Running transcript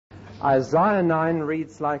Isaiah 9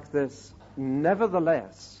 reads like this: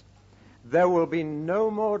 "Nevertheless, there will be no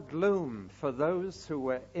more gloom for those who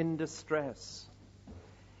were in distress.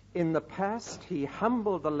 In the past, he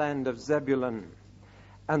humbled the land of Zebulun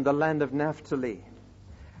and the land of Naphtali.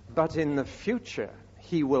 But in the future,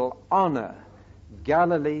 he will honor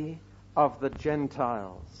Galilee of the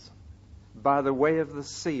Gentiles by the way of the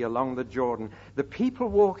sea along the Jordan. The people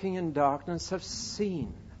walking in darkness have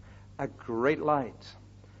seen a great light.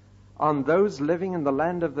 On those living in the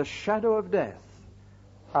land of the shadow of death,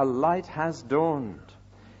 a light has dawned.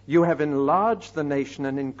 You have enlarged the nation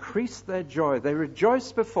and increased their joy. They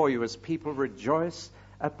rejoice before you as people rejoice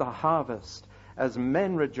at the harvest, as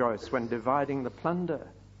men rejoice when dividing the plunder.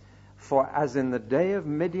 For as in the day of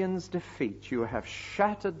Midian's defeat, you have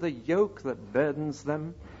shattered the yoke that burdens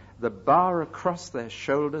them, the bar across their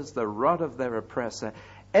shoulders, the rod of their oppressor.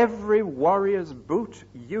 Every warrior's boot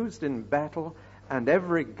used in battle and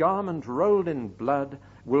every garment rolled in blood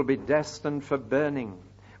will be destined for burning,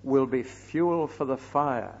 will be fuel for the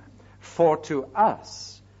fire. For to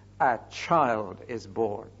us a child is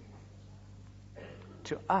born.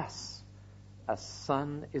 To us a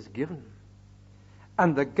son is given.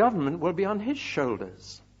 And the government will be on his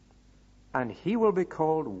shoulders. And he will be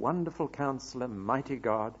called Wonderful Counselor, Mighty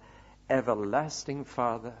God, Everlasting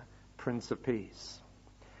Father, Prince of Peace.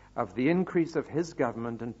 Of the increase of his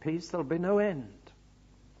government and peace there'll be no end.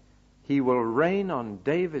 He will reign on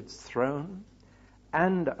David's throne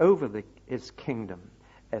and over his kingdom,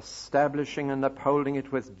 establishing and upholding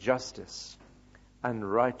it with justice and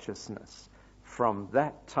righteousness from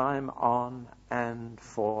that time on and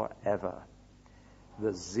forever.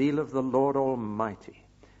 The zeal of the Lord Almighty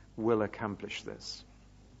will accomplish this."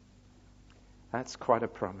 That's quite a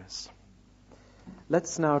promise.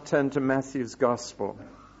 Let's now turn to Matthew's Gospel.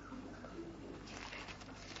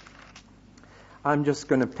 I'm just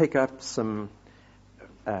going to pick up some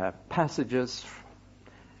passages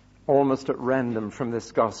almost at random from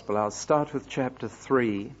this Gospel. I'll start with chapter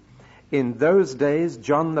 3. "In those days,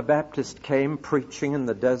 John the Baptist came preaching in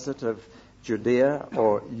the desert of Judea,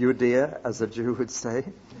 or Judea, as a Jew would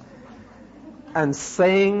say, and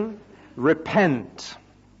saying, 'Repent,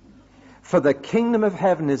 for the kingdom of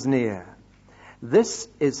heaven is near.' This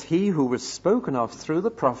is he who was spoken of through the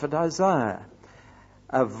prophet Isaiah.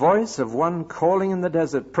 A voice of one calling in the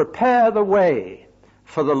desert, 'Prepare the way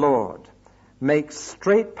for the Lord. Make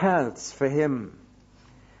straight paths for him.'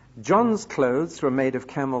 John's clothes were made of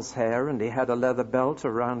camel's hair, and he had a leather belt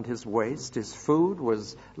around his waist. His food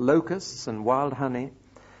was locusts and wild honey.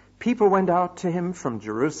 People went out to him from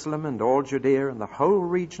Jerusalem and all Judea and the whole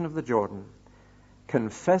region of the Jordan.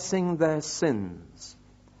 Confessing their sins,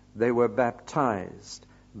 they were baptized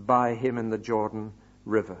by him in the Jordan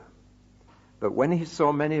River. But when he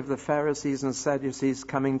saw many of the Pharisees and Sadducees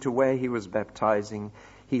coming to where he was baptizing,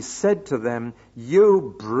 he said to them,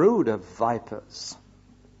 'You brood of vipers,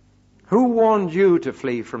 who warned you to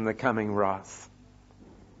flee from the coming wrath?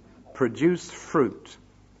 Produce fruit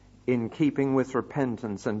in keeping with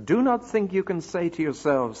repentance, and do not think you can say to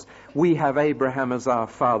yourselves, we have Abraham as our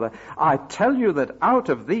father. I tell you that out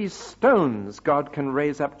of these stones God can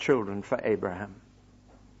raise up children for Abraham.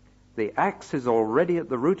 The axe is already at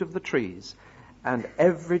the root of the trees, and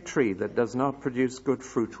every tree that does not produce good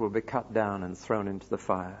fruit will be cut down and thrown into the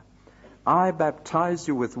fire. I baptize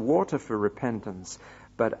you with water for repentance,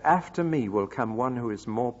 but after me will come one who is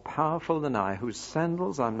more powerful than I, whose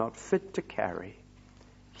sandals I'm not fit to carry.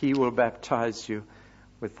 He will baptize you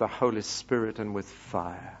with the Holy Spirit and with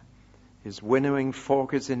fire. His winnowing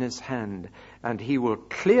fork is in his hand, and he will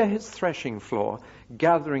clear his threshing floor,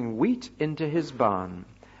 gathering wheat into his barn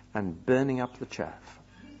and burning up the chaff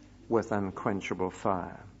with unquenchable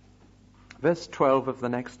fire." Verse 12 of the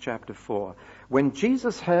next chapter 4. "When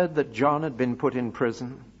Jesus heard that John had been put in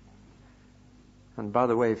prison," and by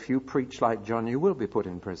the way, if you preach like John, you will be put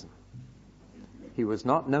in prison. He was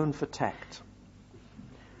not known for tact.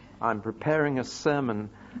 I'm preparing a sermon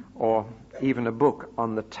or even a book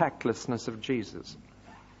on the tactlessness of Jesus.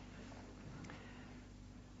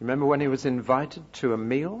 Remember when he was invited to a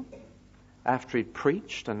meal after he'd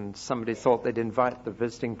preached, and somebody thought they'd invite the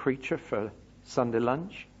visiting preacher for Sunday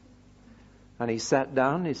lunch? And he sat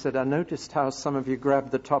down, he said, "I noticed how some of you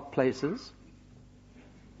grabbed the top places."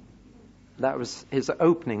 That was his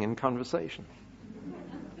opening in conversation.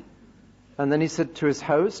 And then he said to his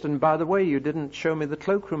host, "And by the way, you didn't show me the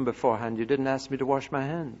cloakroom beforehand. You didn't ask me to wash my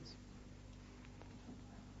hands."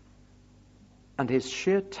 And his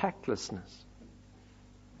sheer tactlessness.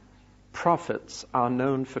 Prophets are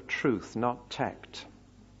known for truth, not tact.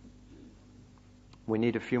 We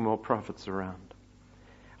need a few more prophets around.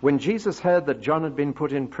 When Jesus heard that John had been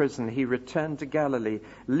put in prison, he returned to Galilee.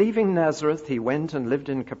 Leaving Nazareth, he went and lived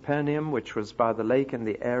in Capernaum, which was by the lake in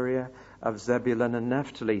the area of Zebulun and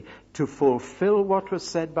Naphtali, to fulfill what was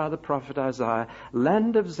said by the prophet Isaiah,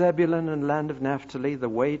 land of Zebulun and land of Naphtali, the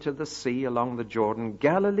way to the sea along the Jordan,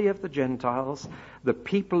 Galilee of the Gentiles, the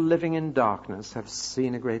people living in darkness have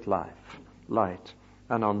seen a great light.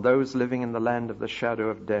 And on those living in the land of the shadow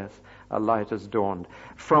of death, a light has dawned.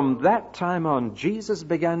 From that time on, Jesus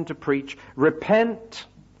began to preach, repent,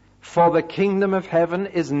 for the kingdom of heaven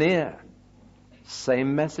is near.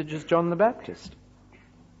 Same message as John the Baptist.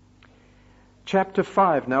 Chapter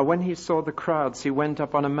 5, now when he saw the crowds, he went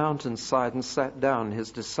up on a mountainside and sat down.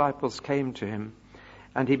 His disciples came to him,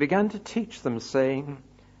 and he began to teach them, saying,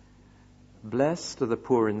 blessed are the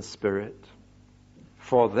poor in spirit,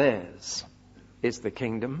 for theirs is the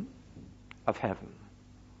kingdom of heaven.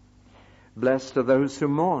 Blessed are those who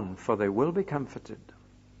mourn, for they will be comforted.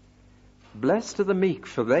 Blessed are the meek,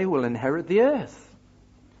 for they will inherit the earth.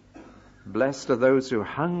 Blessed are those who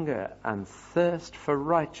hunger and thirst for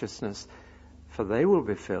righteousness, for they will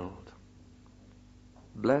be filled.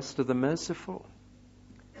 Blessed are the merciful,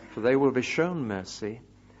 for they will be shown mercy.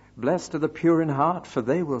 Blessed are the pure in heart, for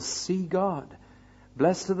they will see God.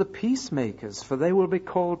 Blessed are the peacemakers, for they will be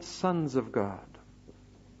called sons of God.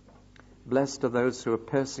 Blessed are those who are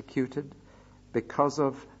persecuted because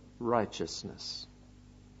of righteousness,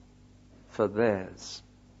 for theirs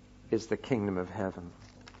is the kingdom of heaven.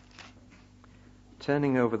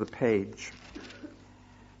 Turning over the page,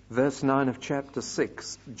 verse 9 of chapter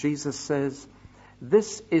 6, Jesus says,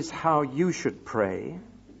 this is how you should pray.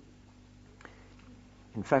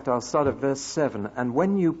 In fact, I'll start at verse 7. And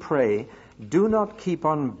when you pray, do not keep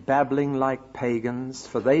on babbling like pagans,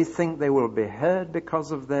 for they think they will be heard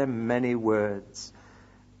because of their many words.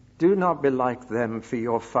 Do not be like them, for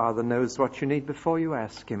your Father knows what you need before you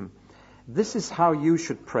ask him. This is how you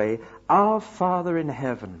should pray. Our Father in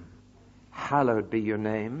heaven, hallowed be your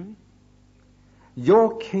name.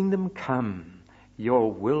 Your kingdom come,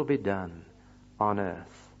 your will be done on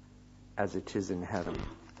earth as it is in heaven.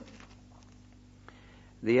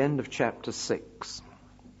 The end of chapter 6.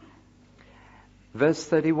 Verse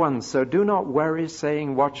 31, so do not worry,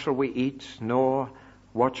 saying, what shall we eat, nor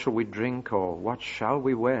what shall we drink, or what shall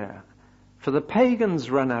we wear? For the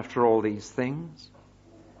pagans run after all these things,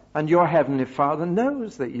 and your heavenly Father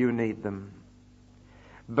knows that you need them.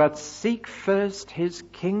 But seek first his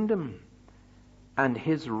kingdom and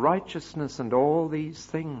his righteousness, and all these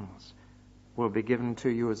things will be given to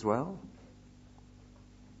you as well.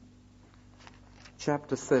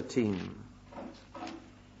 Chapter 13.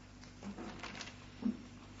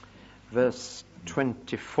 Verse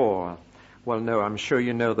 24. Well, no, I'm sure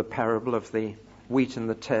you know the parable of the wheat and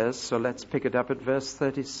the tares, so let's pick it up at verse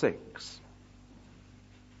 36.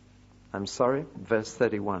 Verse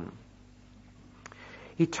 31.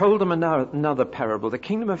 He told them another parable. The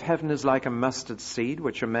kingdom of heaven is like a mustard seed,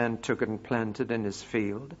 which a man took and planted in his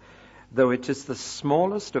field. Though it is the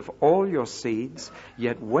smallest of all your seeds,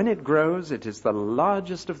 yet when it grows, it is the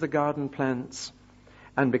largest of the garden plants,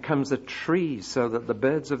 and becomes a tree, so that the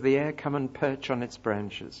birds of the air come and perch on its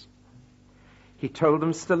branches. He told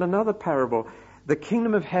them still another parable. The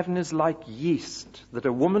kingdom of heaven is like yeast that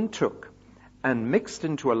a woman took and mixed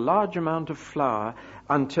into a large amount of flour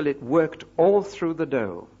until it worked all through the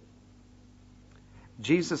dough.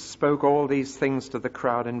 Jesus spoke all these things to the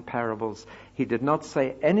crowd in parables. He did not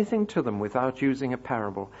say anything to them without using a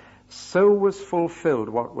parable. So was fulfilled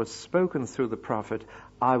what was spoken through the prophet,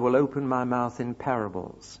 I will open my mouth in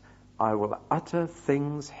parables. I will utter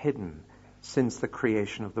things hidden since the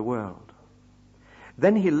creation of the world.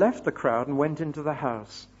 Then he left the crowd and went into the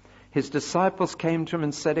house. His disciples came to him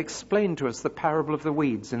and said, explain to us the parable of the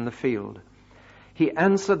weeds in the field. He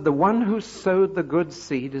answered, the one who sowed the good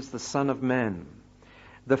seed is the Son of Man.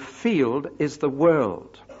 The field is the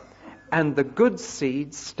world, and the good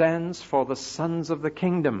seed stands for the sons of the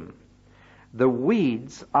kingdom. The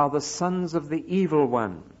weeds are the sons of the evil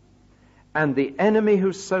one, and the enemy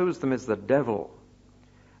who sows them is the devil.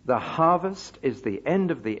 The harvest is the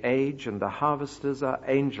end of the age, and the harvesters are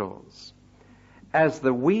angels. As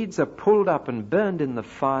the weeds are pulled up and burned in the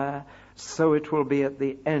fire, so it will be at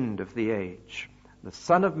the end of the age. The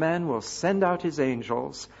Son of Man will send out his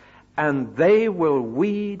angels, and they will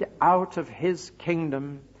weed out of his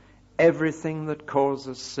kingdom everything that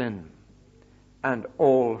causes sin and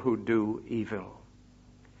all who do evil.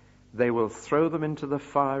 They will throw them into the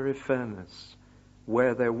fiery furnace,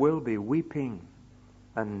 where there will be weeping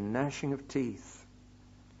and gnashing of teeth.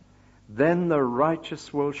 Then the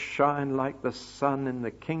righteous will shine like the sun in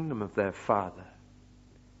the kingdom of their Father.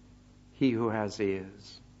 He who has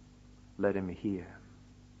ears, let him hear.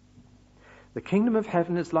 The kingdom of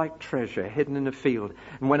heaven is like treasure hidden in a field,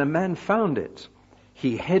 and when a man found it,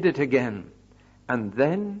 he hid it again, and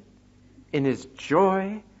then, in his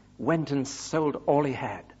joy, went and sold all he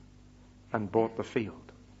had and bought the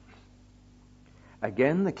field.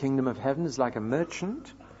 Again, the kingdom of heaven is like a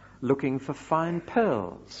merchant looking for fine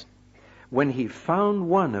pearls. When he found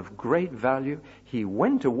one of great value, he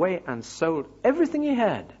went away and sold everything he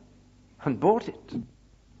had and bought it.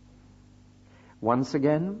 Once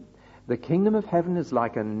again, the kingdom of heaven is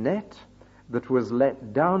like a net that was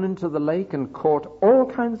let down into the lake and caught all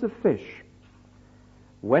kinds of fish.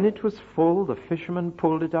 When it was full, the fishermen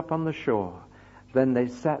pulled it up on the shore. Then they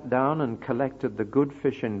sat down and collected the good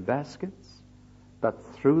fish in baskets,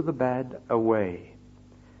 but threw the bad away.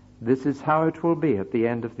 This is how it will be at the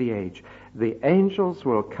end of the age. The angels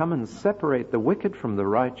will come and separate the wicked from the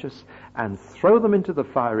righteous and throw them into the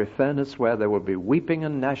fiery furnace, where there will be weeping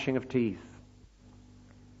and gnashing of teeth.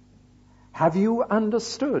 Have you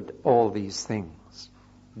understood all these things?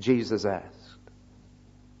 Jesus asked.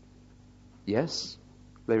 Yes,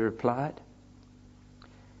 they replied.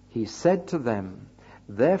 He said to them,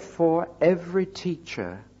 therefore every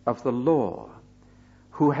teacher of the law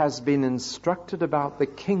who has been instructed about the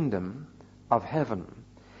kingdom of heaven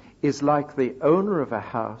is like the owner of a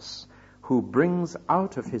house who brings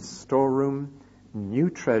out of his storeroom new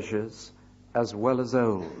treasures as well as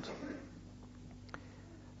old.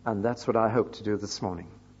 And that's what I hope to do this morning.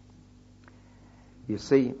 You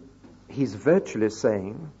see, he's virtually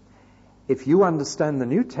saying, if you understand the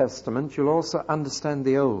New Testament, you'll also understand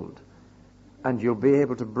the Old, and you'll be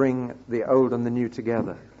able to bring the Old and the New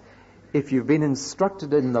together. If you've been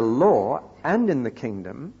instructed in the law and in the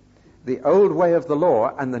kingdom, the old way of the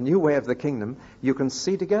law and the new way of the kingdom, you can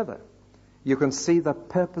see together. You can see the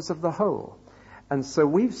purpose of the whole. And so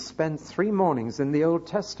we've spent 3 mornings in the Old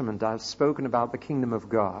Testament. I've spoken about the kingdom of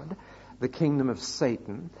God, the kingdom of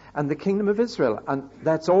Satan, and the kingdom of Israel. And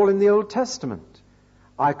that's all in the Old Testament.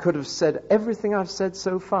 I could have said everything I've said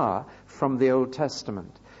so far from the Old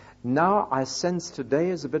Testament. Now I sense today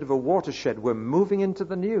is a bit of a watershed. We're moving into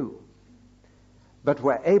the new. But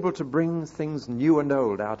we're able to bring things new and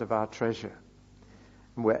old out of our treasure.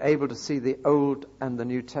 And we're able to see the Old and the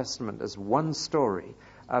New Testament as one story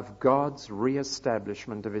of God's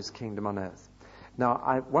re-establishment of his kingdom on earth. Now,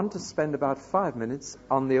 I want to spend about 5 minutes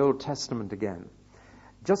on the Old Testament again,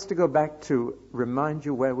 just to go back to remind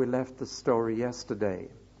you where we left the story yesterday.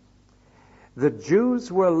 The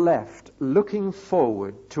Jews were left looking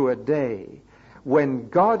forward to a day when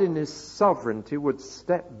God in his sovereignty would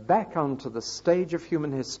step back onto the stage of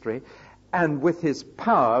human history and with his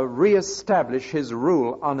power re-establish his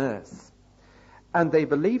rule on earth. And they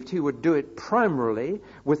believed he would do it primarily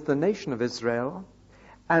with the nation of Israel,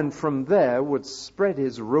 and from there would spread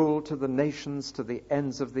his rule to the nations, to the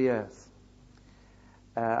ends of the earth.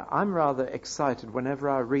 I'm rather excited whenever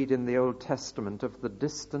I read in the Old Testament of the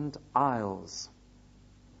distant isles,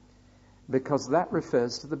 because that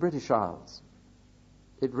refers to the British Isles.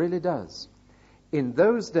 It really does. In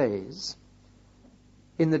those days,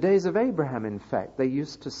 in the days of Abraham, in fact, they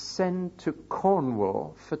used to send to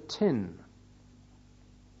Cornwall for tin.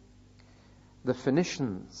 The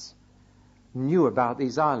Phoenicians knew about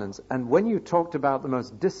these islands, and when you talked about the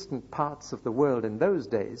most distant parts of the world in those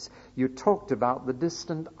days, you talked about the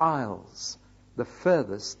distant isles, the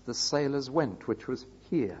furthest the sailors went, which was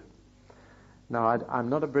here. Now, I'm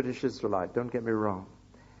not a British Israelite, don't get me wrong,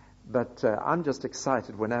 but I'm just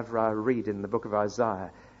excited whenever I read in the book of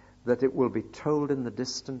Isaiah that it will be told in the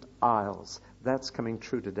distant isles. That's coming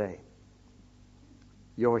true today.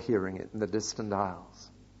 You're hearing it in the distant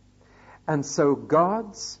isles. And so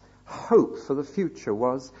God's hope for the future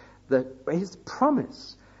was that his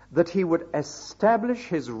promise that he would establish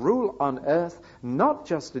his rule on earth, not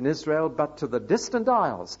just in Israel, but to the distant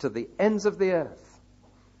isles, to the ends of the earth.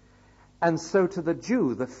 And so to the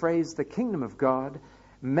Jew, the phrase, the kingdom of God,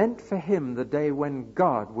 meant for him the day when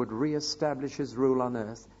God would reestablish his rule on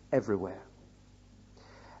earth everywhere.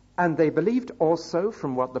 And they believed also,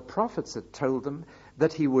 from what the prophets had told them,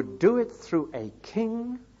 that he would do it through a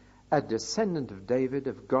king, a descendant of David,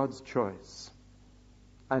 of God's choice,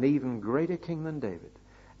 an even greater king than David.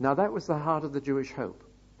 Now that was the heart of the Jewish hope.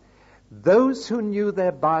 Those who knew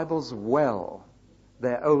their Bibles well,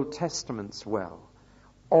 their Old Testaments well,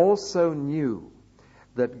 also knew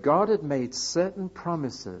that God had made certain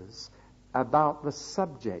promises about the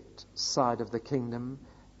subject side of the kingdom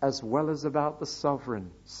as well as about the sovereign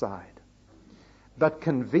side. But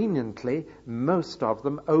conveniently, most of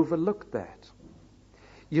them overlooked that.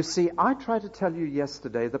 You see, I tried to tell you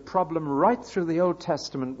yesterday the problem right through the Old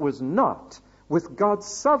Testament was not with God's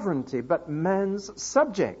sovereignty, but man's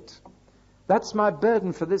subject. That's my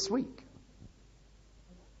burden for this week.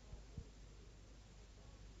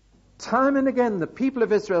 Time and again, the people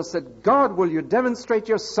of Israel said, God, will you demonstrate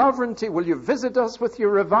your sovereignty? Will you visit us with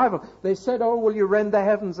your revival? They said, oh, will you rend the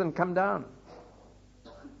heavens and come down?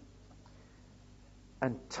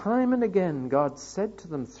 And time and again, God said to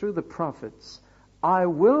them through the prophets, I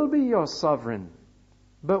will be your sovereign,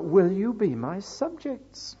 but will you be my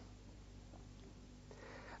subjects?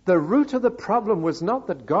 The root of the problem was not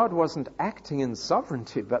that God wasn't acting in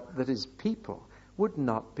sovereignty, but that his people would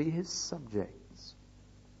not be his subjects.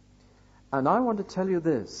 And I want to tell you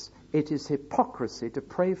this, it is hypocrisy to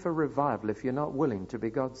pray for revival if you're not willing to be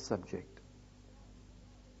God's subject.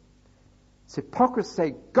 It's hypocrisy to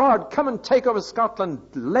say, God, come and take over Scotland,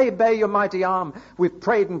 lay bare your mighty arm. We've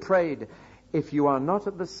prayed and prayed. If you are not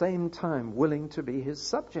at the same time willing to be his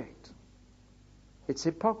subject. It's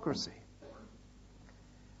hypocrisy.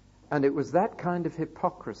 And it was that kind of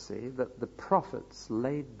hypocrisy that the prophets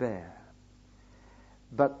laid bare.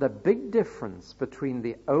 But the big difference between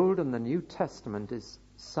the Old and the New Testament is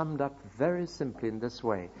summed up very simply in this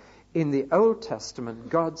way. In the Old Testament,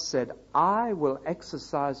 God said, I will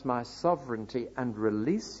exercise my sovereignty and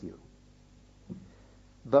release you,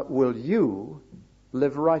 but will you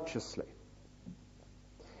live righteously?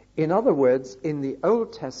 In other words, in the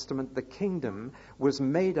Old Testament, the kingdom was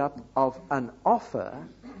made up of an offer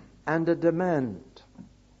and a demand.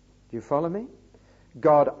 Do you follow me?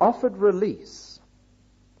 God offered release,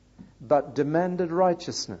 but demanded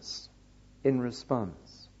righteousness in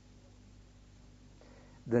response.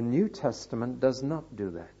 The New Testament does not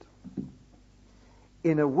do that.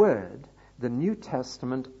 In a word, the New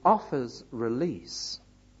Testament offers release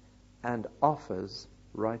and offers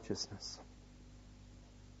righteousness.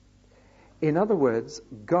 In other words,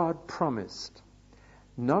 God promised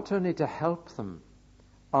not only to help them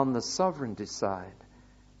on the sovereignty side,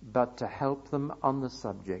 but to help them on the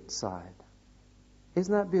subject side.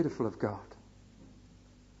 Isn't that beautiful of God?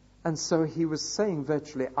 And so he was saying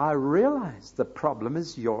virtually, I realize the problem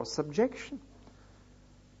is your subjection.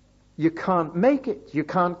 You can't make it. You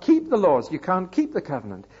can't keep the laws. You can't keep the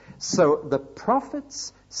covenant. So the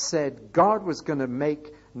prophets said God was going to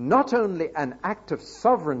make not only an act of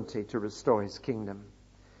sovereignty to restore his kingdom,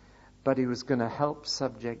 but he was going to help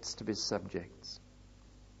subjects to be subjects.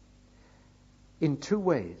 In two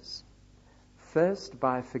ways. First,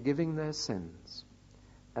 by forgiving their sins,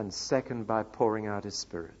 and second, by pouring out his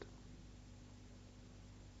Spirit.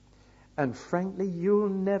 And frankly, you'll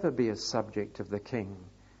never be a subject of the King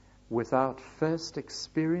without first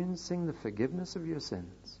experiencing the forgiveness of your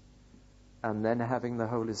sins and then having the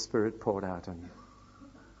Holy Spirit poured out on you.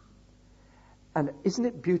 And isn't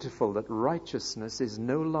it beautiful that righteousness is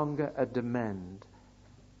no longer a demand?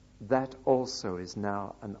 That also is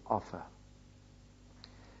now an offer.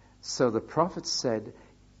 So the prophet said,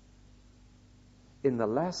 in the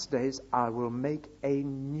last days, I will make a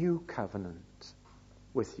new covenant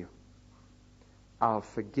with you. I'll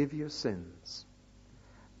forgive your sins.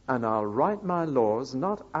 And I'll write my laws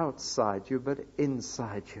not outside you, but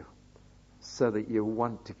inside you, so that you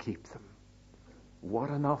want to keep them.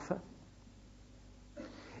 What an offer.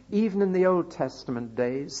 Even in the Old Testament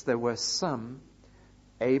days, there were some,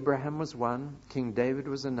 Abraham was one, King David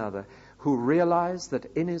was another, who realized that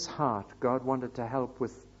in his heart, God wanted to help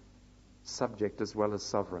with subject as well as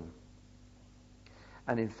sovereign.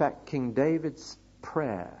 And in fact, King David's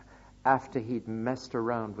prayer after he'd messed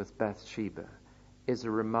around with Bathsheba is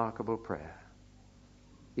a remarkable prayer.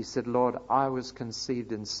 He said, Lord, I was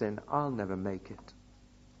conceived in sin. I'll never make it.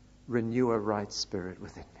 Renew a right spirit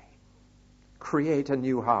within me. Create a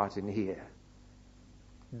new heart in here.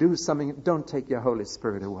 Do something. Don't take your Holy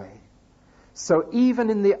Spirit away. So even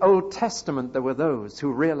in the Old Testament, there were those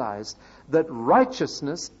who realized that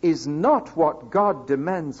righteousness is not what God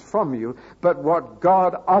demands from you, but what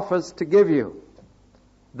God offers to give you.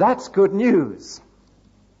 That's good news.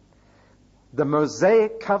 The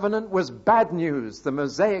Mosaic covenant was bad news. The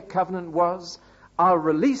Mosaic covenant was, I'll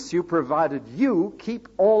release you provided you keep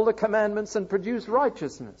all the commandments and produce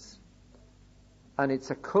righteousness. And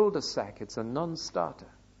it's a cul-de-sac. It's a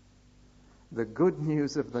non-starter. The good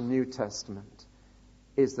news of the New Testament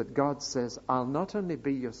is that God says, I'll not only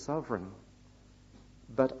be your sovereign,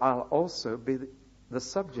 but I'll also be the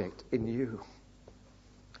subject in you.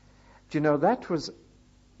 Do you know, that was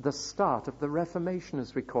the start of the Reformation,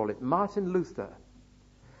 as we call it. Martin Luther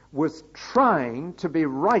was trying to be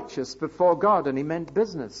righteous before God, and he meant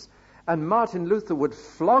business. And Martin Luther would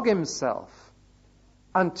flog himself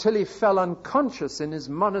until he fell unconscious in his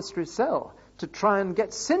monastery cell to try and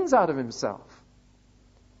get sins out of himself.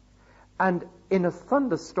 And in a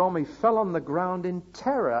thunderstorm, he fell on the ground in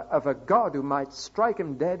terror of a God who might strike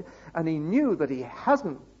him dead, and he knew that he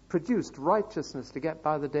hasn't produced righteousness to get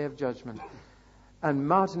by the day of judgment. And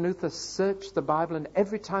Martin Luther searched the Bible, and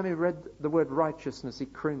every time he read the word righteousness, he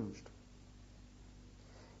cringed.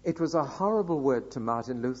 It was a horrible word to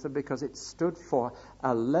Martin Luther because it stood for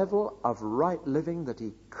a level of right living that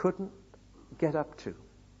he couldn't get up to.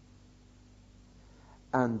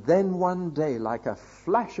 And then one day, like a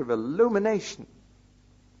flash of illumination,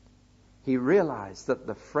 he realized that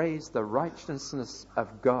the phrase, the righteousness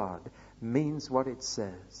of God, means what it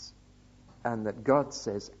says. And that God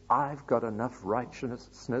says, I've got enough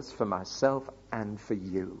righteousness for myself and for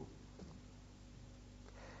you.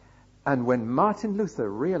 And when Martin Luther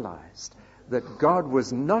realized that God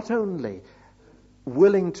was not only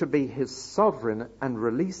willing to be his sovereign and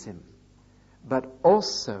release him, but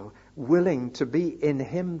also willing to be in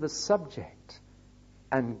him the subject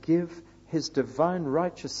and give his divine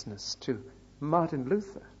righteousness to Martin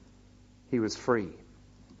Luther, he was free,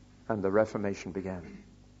 and the Reformation began.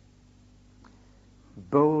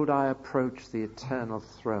 Bold I approach the eternal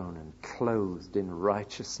throne and clothed in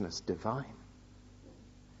righteousness divine.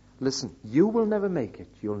 Listen, you will never make it.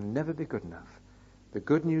 You'll never be good enough. The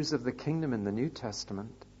good news of the kingdom in the New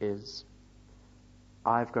Testament is,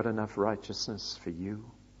 I've got enough righteousness for you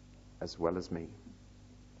as well as me.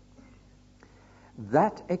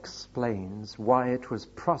 That explains why it was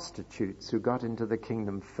prostitutes who got into the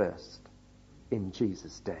kingdom first in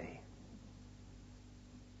Jesus' day.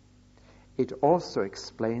 It also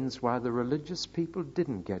explains why the religious people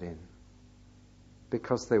didn't get in,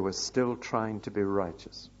 because they were still trying to be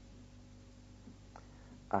righteous.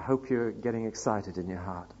 I hope you're getting excited in your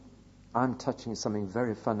heart. I'm touching something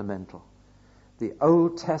very fundamental. The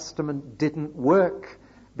Old Testament didn't work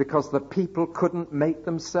because the people couldn't make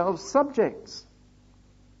themselves subjects.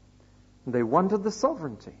 They wanted the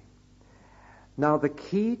sovereignty. Now, the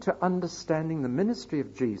key to understanding the ministry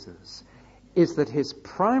of Jesus is that his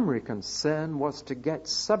primary concern was to get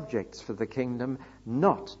subjects for the kingdom,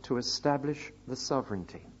 not to establish the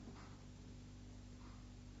sovereignty.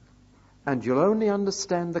 And you'll only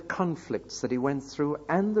understand the conflicts that he went through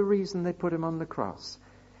and the reason they put him on the cross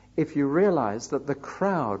if you realize that the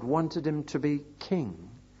crowd wanted him to be king,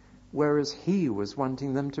 whereas he was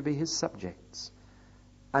wanting them to be his subjects.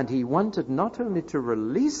 And he wanted not only to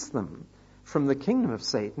release them from the kingdom of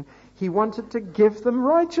Satan, he wanted to give them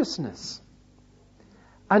righteousness.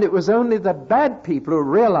 And it was only the bad people who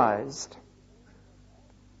realized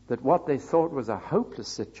that what they thought was a hopeless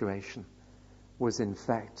situation was in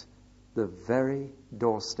fact the very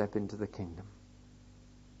doorstep into the kingdom.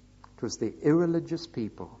 It was the irreligious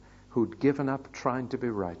people who'd given up trying to be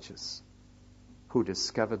righteous who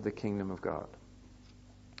discovered the kingdom of God.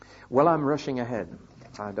 Well, I'm rushing ahead.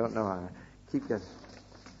 I don't know.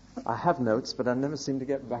 I have notes, but I never seem to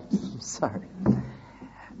get back to them. Sorry.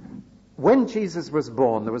 When Jesus was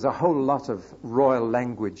born, there was a whole lot of royal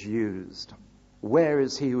language used. Where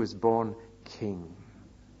is he who was born king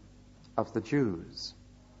of the Jews?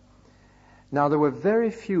 Now, there were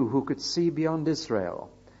very few who could see beyond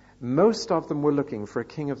Israel. Most of them were looking for a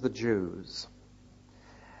king of the Jews.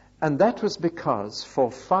 And that was because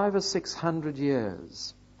for 500 or 600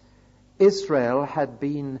 years, Israel had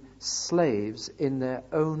been slaves in their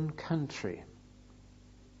own country.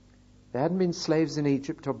 They hadn't been slaves in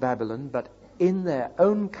Egypt or Babylon, but in their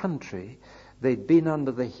own country, they'd been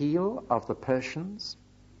under the heel of the Persians,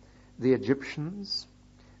 the Egyptians,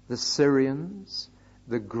 the Syrians,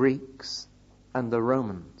 the Greeks, and the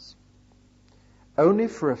Romans. Only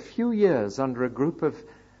for a few years under a group of,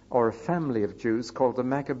 or a family of Jews called the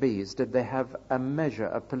Maccabees, did they have a measure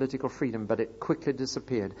of political freedom, but it quickly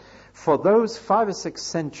disappeared. For those 5 or 6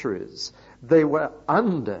 centuries, they were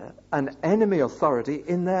under an enemy authority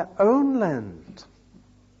in their own land.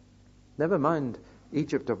 Never mind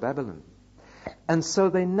Egypt or Babylon. And so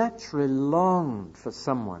they naturally longed for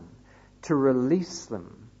someone to release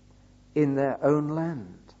them in their own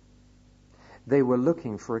land. They were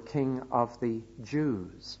looking for a king of the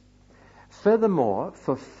Jews. Furthermore,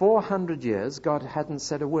 for 400 years, God hadn't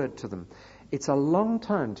said a word to them. It's a long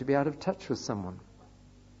time to be out of touch with someone.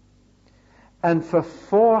 And for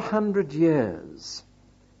 400 years,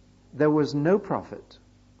 there was no prophet.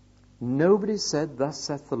 Nobody said, "Thus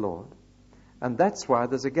saith the Lord." And that's why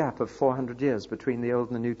there's a gap of 400 years between the Old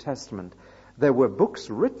and the New Testament. There were books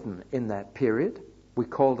written in that period. We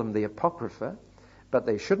call them the Apocrypha, but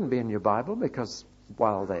they shouldn't be in your Bible because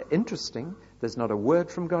while they're interesting, there's not a word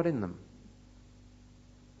from God in them.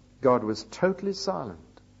 God was totally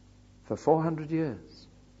silent for 400 years.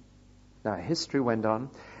 Now, history went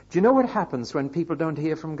on. Do you know what happens when people don't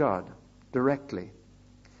hear from God? directly.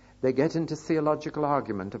 They get into theological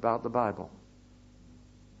argument about the Bible.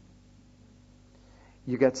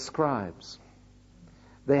 You get scribes.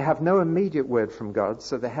 They have no immediate word from God,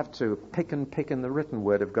 so they have to pick in the written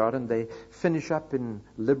word of God, and they finish up in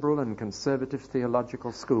liberal and conservative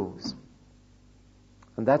theological schools.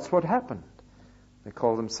 And that's what happened. They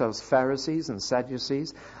call themselves Pharisees and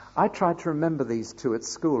Sadducees. I tried to remember these two at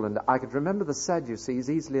school, and I could remember the Sadducees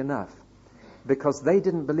easily enough because they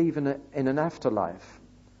didn't believe in an afterlife,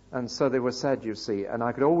 and so they were Sadducee, and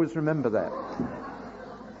I could always remember that.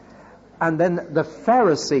 And then the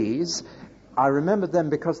Pharisees, I remembered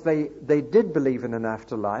them because they did believe in an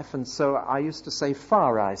afterlife, and so I used to say,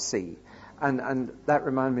 far I see. And that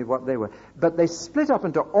reminded me what they were. But they split up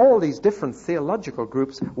into all these different theological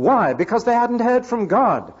groups. Why? Because they hadn't heard from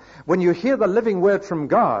God. When you hear the living word from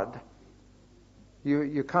God,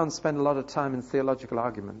 you can't spend a lot of time in theological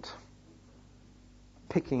argument,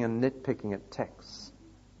 picking and nitpicking at texts.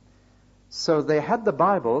 So they had the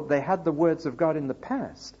Bible, they had the words of God in the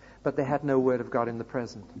past, but they had no word of God in the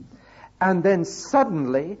present. And then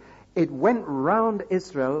suddenly it went round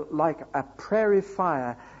Israel like a prairie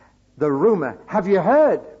fire. The rumor, have you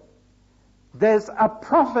heard? There's a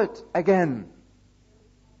prophet again.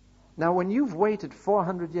 Now, when you've waited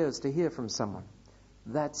 400 years to hear from someone,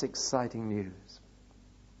 that's exciting news.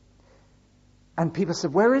 And people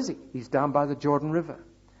said, where is he? He's down by the Jordan River.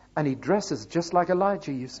 And he dresses just like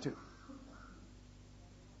Elijah used to.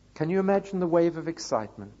 Can you imagine the wave of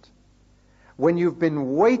excitement? When you've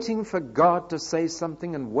been waiting for God to say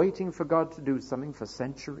something and waiting for God to do something for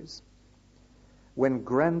centuries. When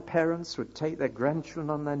grandparents would take their grandchildren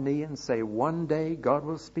on their knee and say, one day God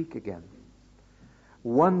will speak again.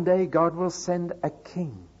 One day God will send a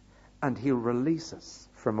king and he'll release us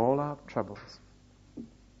from all our troubles.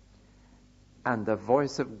 And the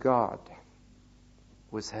voice of God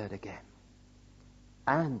was heard again.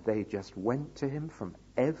 And they just went to him from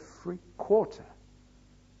every quarter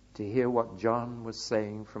to hear what John was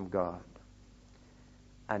saying from God.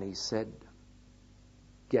 And he said,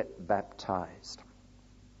 get baptized.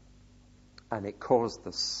 And it caused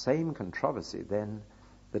the same controversy then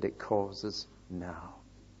that it causes now.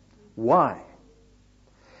 Why?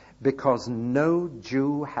 Because no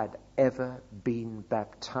Jew had ever been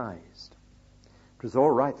baptized. It was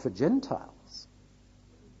all right for Gentiles,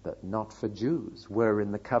 but not for Jews. We're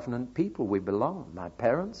in the covenant people. We belong. My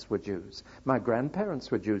parents were Jews. My grandparents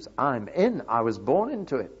were Jews. I'm in. I was born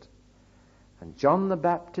into it. And John the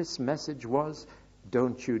Baptist's message was,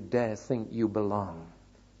 don't you dare think you belong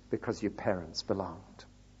because your parents belonged.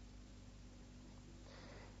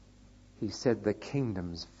 He said, the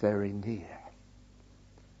kingdom's very near,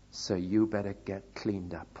 so you better get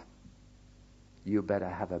cleaned up. You better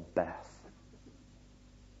have a bath.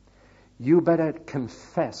 You better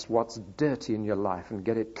confess what's dirty in your life and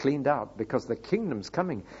get it cleaned out, because the kingdom's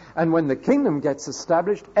coming. And when the kingdom gets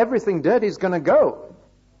established, everything dirty is going to go.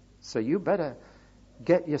 So you better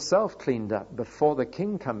get yourself cleaned up before the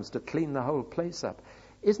king comes to clean the whole place up.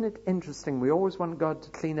 Isn't it interesting? We always want God to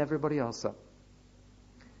clean everybody else up.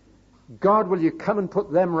 God, will you come and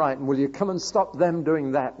put them right? And will you come and stop them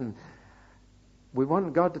doing that? And we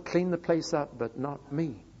want God to clean the place up, but not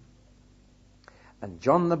me. And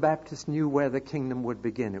John the Baptist knew where the kingdom would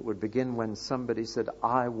begin. It would begin when somebody said,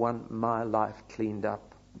 I want my life cleaned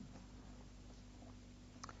up.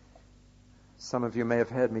 Some of you may have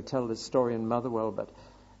heard me tell this story in Motherwell, but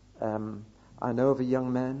I know of a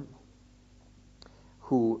young man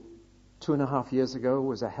who 2.5 years ago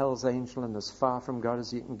was a hell's angel and as far from God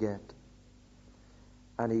as you can get.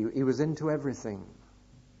 And he was into everything.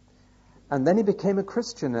 And then he became a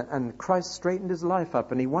Christian, and Christ straightened his life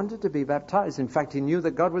up, and he wanted to be baptized. In fact, he knew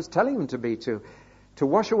that God was telling him to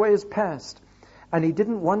wash away his past. And he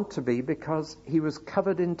didn't want to be because he was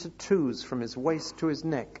covered in tattoos from his waist to his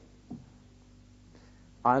neck.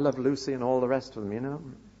 I Love Lucy and all the rest of them, you know.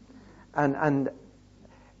 And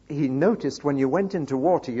he noticed when you went into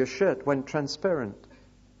water, your shirt went transparent.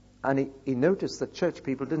 And he noticed that church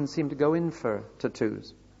people didn't seem to go in for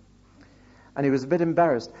tattoos. And he was a bit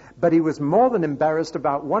embarrassed. But he was more than embarrassed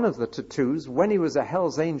about one of the tattoos. When he was a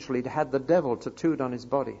hell's angel, he'd had the devil tattooed on his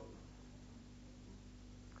body.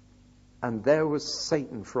 And there was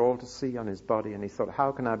Satan for all to see on his body. And he thought,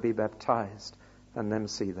 how can I be baptized and them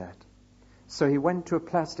see that? So he went to a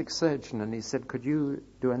plastic surgeon and he said, could you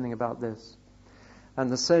do anything about this? And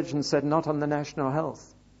the surgeon said, not on the national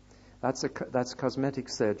health. That's cosmetic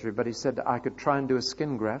surgery. But he said, I could try and do a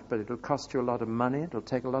skin graft, but it'll cost you a lot of money. It'll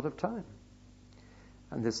take a lot of time.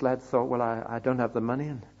 And this lad thought, well, I don't have the money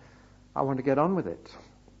and I want to get on with it.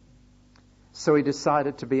 So he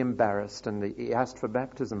decided to be embarrassed, and he asked for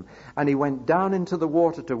baptism. And he went down into the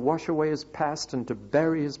water to wash away his past and to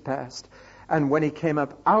bury his past. And when he came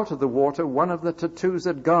up out of the water, one of the tattoos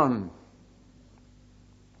had gone.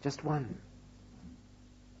 Just one.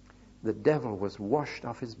 The devil was washed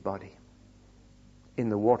off his body in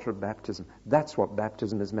the water of baptism. That's what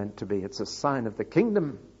baptism is meant to be. It's a sign of the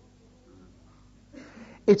kingdom.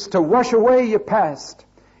 It's to wash away your past.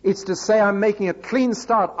 It's to say, I'm making a clean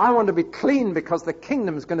start. I want to be clean because the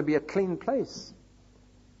kingdom is going to be a clean place.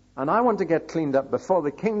 And I want to get cleaned up before the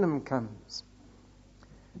kingdom comes.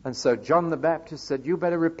 And so John the Baptist said, you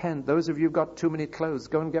better repent. Those of you who've got too many clothes,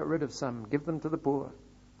 go and get rid of some. Give them to the poor.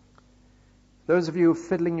 Those of you who are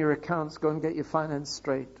fiddling your accounts, go and get your finance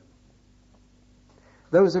straight.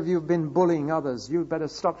 Those of you who've been bullying others, you better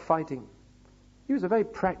stop fighting. He was a very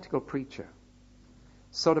practical preacher.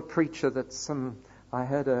 Sort of preacher that I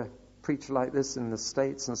heard a preacher like this in the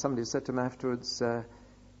States, and somebody said to him afterwards,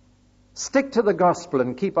 stick to the gospel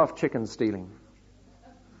and keep off chicken stealing.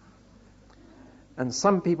 And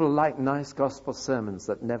some people like nice gospel sermons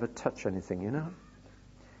that never touch anything, you know.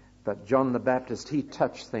 But John the Baptist, he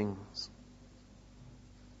touched things.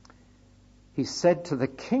 He said to the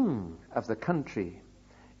king of the country,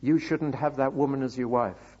 you shouldn't have that woman as your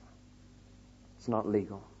wife. It's not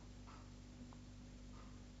legal.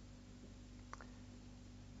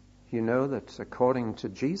 You know that according to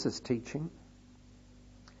Jesus' teaching,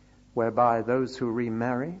 whereby those who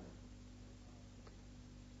remarry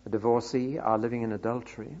a divorcee are living in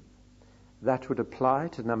adultery, that would apply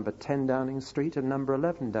to number 10 Downing Street and number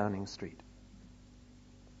 11 Downing Street.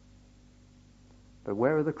 But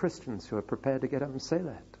where are the Christians who are prepared to get up and say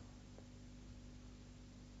that?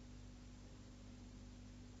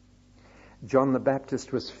 John the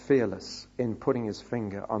Baptist was fearless in putting his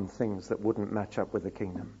finger on things that wouldn't match up with the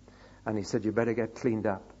kingdom. And he said, you better get cleaned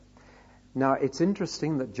up. Now, it's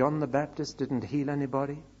interesting that John the Baptist didn't heal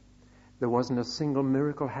anybody. There wasn't a single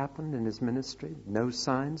miracle happened in his ministry. No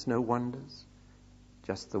signs, no wonders.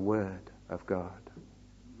 Just the word of God.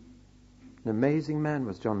 An amazing man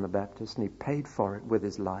was John the Baptist, and he paid for it with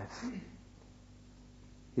his life.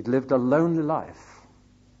 He'd lived a lonely life.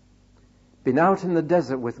 Been out in the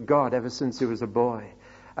desert with God ever since he was a boy.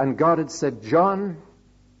 And God had said, John,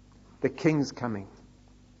 the king's coming.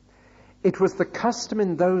 It was the custom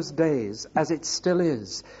in those days, as it still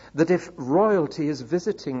is, that if royalty is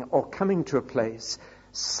visiting or coming to a place,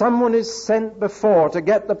 someone is sent before to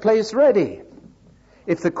get the place ready.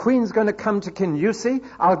 If the Queen's going to come to Kinussi,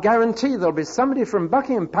 I'll guarantee there'll be somebody from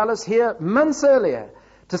Buckingham Palace here months earlier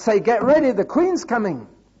to say, get ready, the Queen's coming.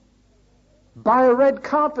 Buy a red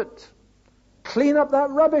carpet. Clean up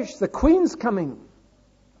that rubbish, the Queen's coming.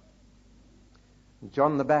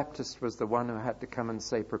 John the Baptist was the one who had to come and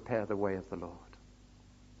say, prepare the way of the Lord.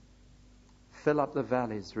 Fill up the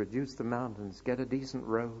valleys, reduce the mountains, get a decent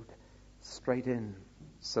road straight in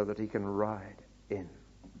so that he can ride in.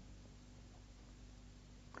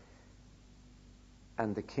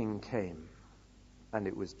 And the king came, and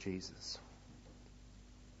it was Jesus.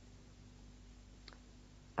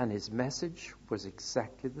 And his message was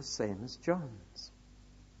exactly the same as John's.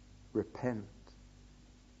 Repent,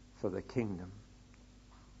 for the kingdom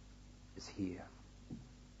is here.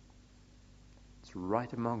 It's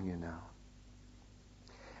right among you now.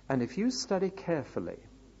 And if you study carefully,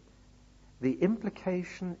 the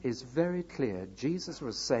implication is very clear. Jesus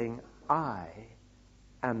was saying, I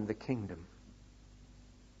am the kingdom.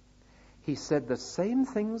 He said the same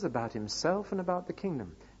things about himself and about the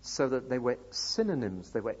kingdom, so that they were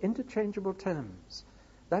synonyms, they were interchangeable terms.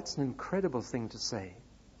 That's an incredible thing to say.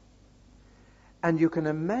 And you can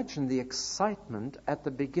imagine the excitement at the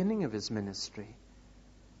beginning of his ministry,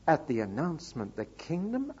 at the announcement, the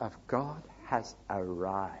kingdom of God has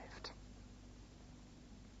arrived.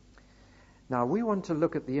 Now, we want to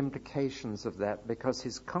look at the implications of that, because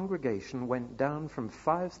his congregation went down from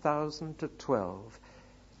 5,000 to 12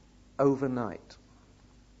 overnight.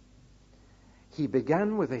 He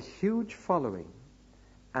began with a huge following,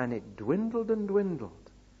 and it dwindled and dwindled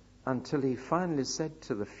until he finally said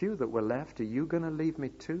to the few that were left, are you going to leave me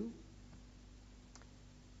too?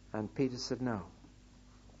 And Peter said, no.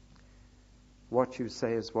 What you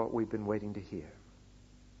say is what we've been waiting to hear.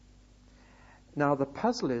 Now the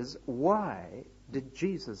puzzle is, why did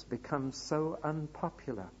Jesus become so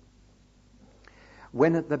unpopular?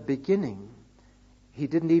 When at the beginning, he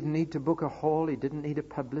didn't even need to book a hall, he didn't need a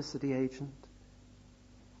publicity agent.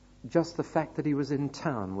 Just the fact that he was in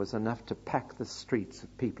town was enough to pack the streets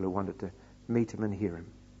of people who wanted to meet him and hear him.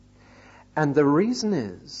 And the reason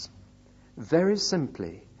is, very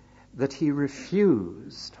simply, that he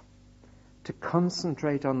refused to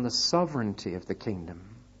concentrate on the sovereignty of the kingdom,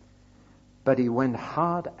 but he went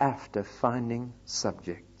hard after finding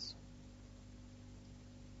subjects.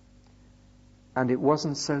 And it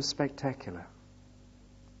wasn't so spectacular.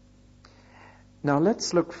 Now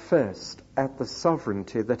let's look first at the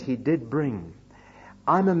sovereignty that he did bring.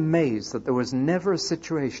 I'm amazed that there was never a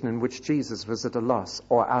situation in which Jesus was at a loss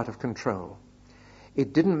or out of control.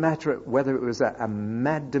 It didn't matter whether it was a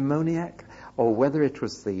mad demoniac, or whether it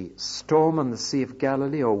was the storm on the Sea of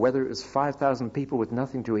Galilee, or whether it was 5,000 people with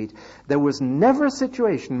nothing to eat. There was never a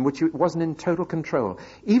situation in which it wasn't in total control.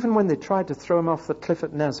 Even when they tried to throw him off the cliff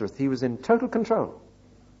at Nazareth, he was in total control.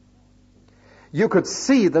 You could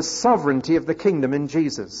see the sovereignty of the kingdom in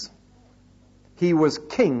Jesus. He was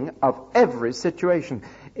king of every situation.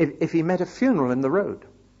 If he met a funeral in the road,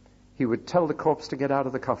 he would tell the corpse to get out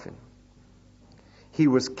of the coffin. He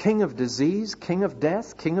was king of disease, king of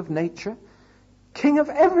death, king of nature, king of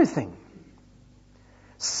everything.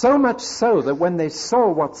 So much so that when they saw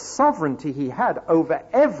what sovereignty he had over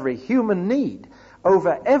every human need,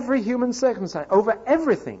 over every human circumstance, over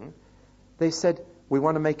everything, they said, "We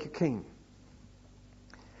want to make you king."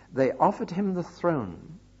 They offered him the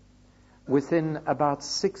throne within about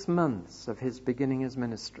 6 months of his beginning his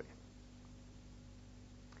ministry.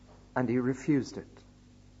 And he refused it.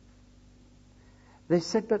 They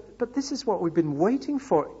said, but this is what we've been waiting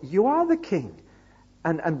for. You are the king.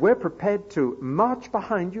 And we're prepared to march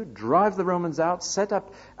behind you, drive the Romans out, set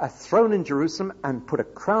up a throne in Jerusalem, and put a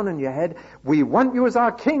crown on your head. We want you as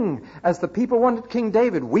our king. As the people wanted King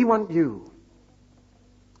David, we want you.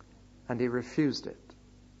 And he refused it.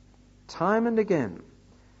 Time and again,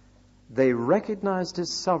 they recognized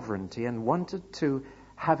his sovereignty and wanted to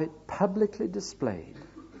have it publicly displayed.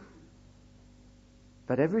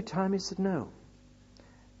 But every time he said no.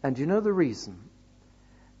 And you know the reason?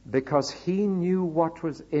 Because he knew what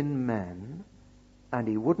was in man, and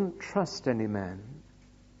he wouldn't trust any man.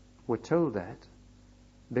 We're told that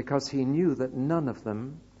because he knew that none of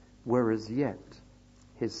them were as yet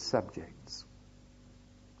his subjects.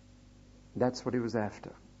 That's what he was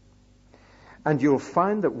after. And you'll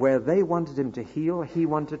find that where they wanted him to heal, he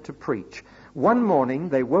wanted to preach. One morning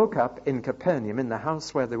they woke up in Capernaum, in the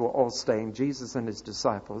house where they were all staying, Jesus and his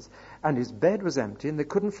disciples, and his bed was empty and they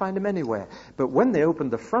couldn't find him anywhere. But when they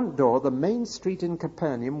opened the front door, the main street in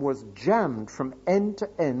Capernaum was jammed from end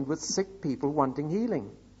to end with sick people wanting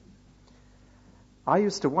healing. I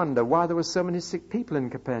used to wonder why there were so many sick people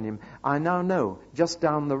in Capernaum. I now know, just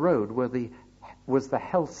down the road was the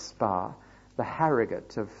health spa, the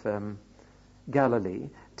Harrogate of Galilee,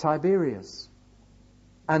 Tiberias.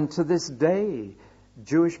 And to this day,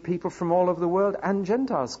 Jewish people from all over the world and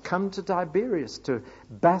Gentiles come to Tiberias to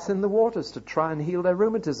bath in the waters to try and heal their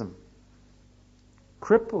rheumatism.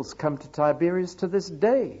 Cripples come to Tiberias to this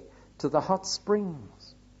day, to the hot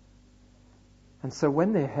springs. And so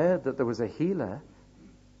when they heard that there was a healer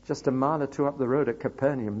just a mile or two up the road at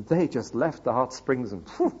Capernaum, they just left the hot springs and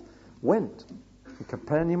went. And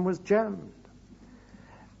Capernaum was jammed.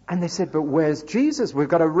 And they said, "But where's Jesus? We've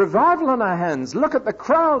got a revival on our hands. Look at the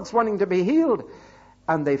crowds wanting to be healed."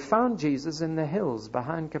 And they found Jesus in the hills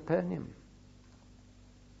behind Capernaum.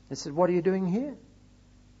 They said, "What are you doing here?"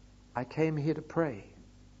 "I came here to pray."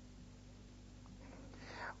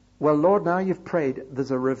 "Well, Lord, now you've prayed.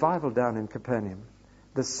 There's a revival down in Capernaum.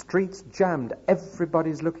 The streets jammed.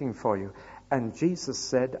 Everybody's looking for you." And Jesus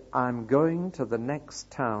said, "I'm going to the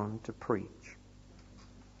next town to preach."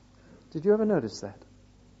 Did you ever notice that?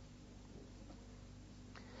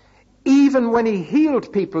 Even when he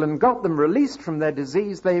healed people and got them released from their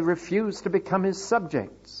disease, they refused to become his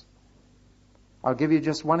subjects. I'll give you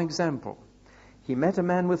just one example. He met a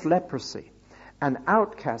man with leprosy, an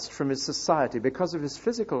outcast from his society. Because of his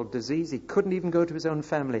physical disease, he couldn't even go to his own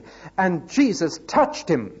family. And Jesus touched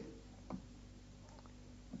him.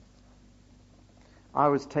 I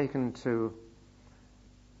was taken to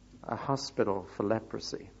a hospital for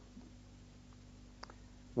leprosy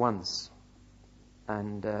once,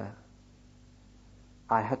 and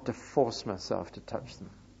I had to force myself to touch them.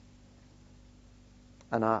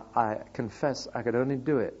 And I confess I could only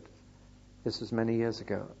do it, this was many years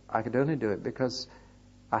ago, I could only do it because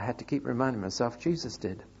I had to keep reminding myself Jesus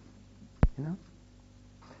did. You know?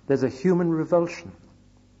 There's a human revulsion.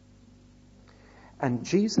 And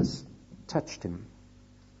Jesus touched him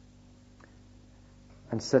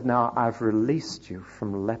and said, "Now I've released you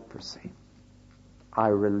from leprosy. I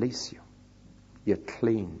release you. You're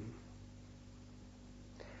clean."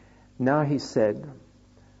 Now he said,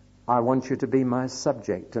 "I want you to be my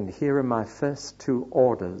subject, and here are my first 2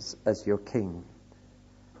 orders as your king.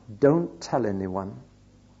 Don't tell anyone,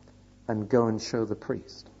 and go and show the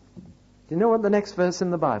priest." Do you know what the next verse in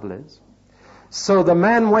the Bible is? So the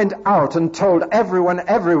man went out and told everyone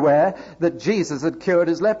everywhere that Jesus had cured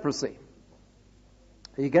his leprosy.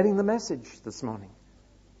 Are you getting the message this morning?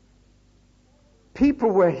 People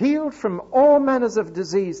were healed from all manners of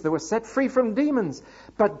disease. They were set free from demons.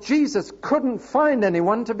 But Jesus couldn't find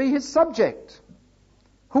anyone to be his subject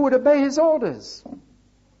who would obey his orders.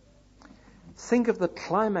 Think of the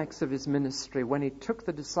climax of his ministry when he took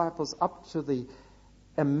the disciples up to the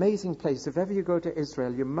amazing place. If ever you go to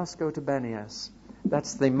Israel, you must go to Benias.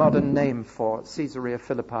 That's the modern name for Caesarea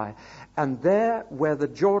Philippi. And there, where the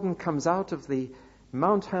Jordan comes out of the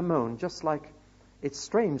Mount Hermon, just like, it's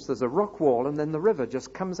strange, there's a rock wall and then the river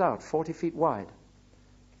just comes out 40 feet wide.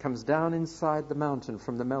 It comes down inside the mountain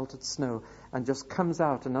from the melted snow and just comes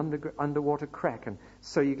out an underwater crack. And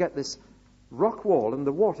so you get this rock wall and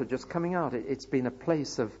the water just coming out. It's been a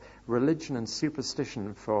place of religion and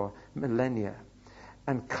superstition for millennia.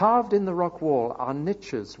 And carved in the rock wall are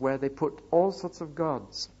niches where they put all sorts of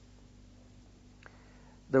gods.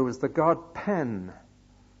 There was the god Pan,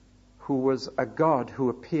 who was a god who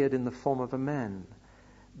appeared in the form of a man.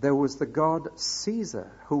 There was the god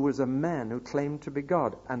Caesar, who was a man who claimed to be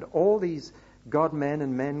God. And all these god-men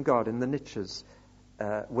and men-god in the niches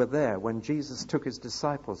were there when Jesus took his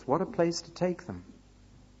disciples. What a place to take them.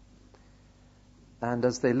 And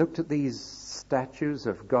as they looked at these statues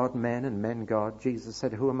of god-men and men-god, Jesus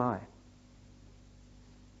said, "Who am I?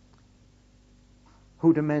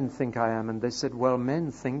 Who do men think I am?" And they said, "Well,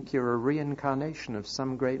 men think you're a reincarnation of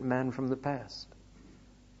some great man from the past.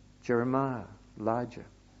 Jeremiah, Elijah,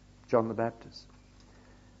 John the Baptist.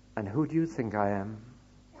 And who do you think I am?"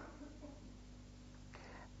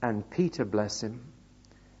 And Peter, bless him,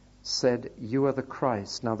 said, "You are the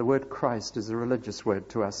Christ." Now the word Christ is a religious word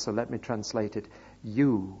to us, so let me translate it.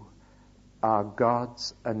 You are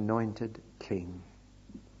God's anointed king.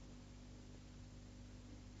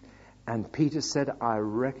 And Peter said, "I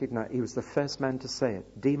recognize," he was the first man to say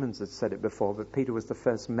it. Demons had said it before, but Peter was the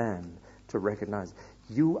first man to recognize,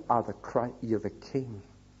 "You are the Christ, you're the king."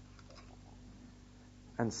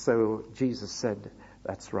 And so Jesus said,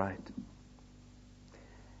 "That's right.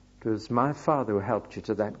 It was my Father who helped you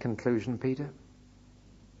to that conclusion, Peter.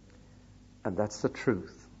 And that's the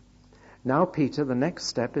truth. Now, Peter, the next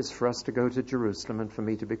step is for us to go to Jerusalem and for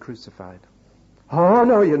me to be crucified." "Oh,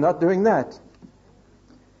 no, you're not doing that."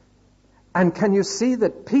 And can you see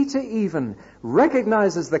that Peter even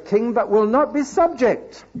recognizes the king but will not be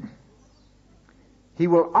subject? He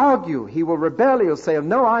will argue, he will rebel, he'll say,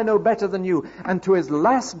 "No, I know better than you." And to his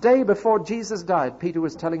last day before Jesus died, Peter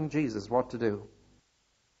was telling Jesus what to do.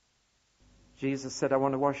 Jesus said, "I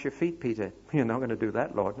want to wash your feet, Peter." "You're not going to do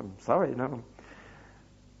that, Lord." "I'm sorry, no."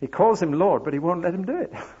 He calls him Lord, but he won't let him do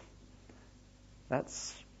it.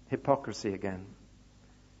 That's hypocrisy again.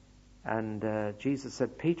 And Jesus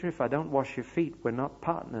said, "Peter, if I don't wash your feet, we're not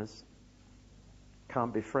partners.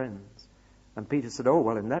 Can't be friends." And Peter said, "Oh,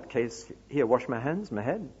 well, in that case, here, wash my hands, my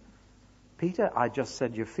head." "Peter, I just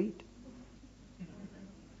said your feet."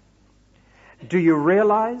 Do you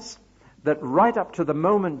realize that right up to the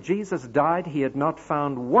moment Jesus died, he had not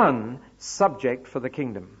found one subject for the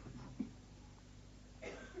kingdom?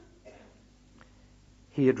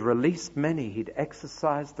 He had released many. He'd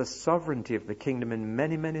exercised the sovereignty of the kingdom in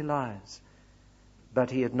many, many lives.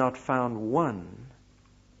 But he had not found one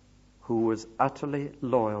who was utterly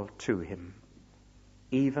loyal to him.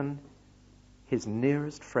 Even his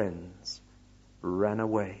nearest friends ran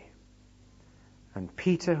away. And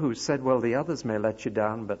Peter, who said, "Well, the others may let you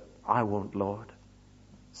down, but I won't, Lord,"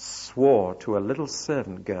 swore to a little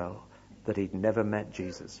servant girl that he'd never met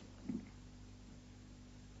Jesus.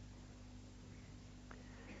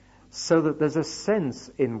 So that there's a sense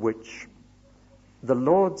in which the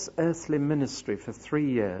Lord's earthly ministry for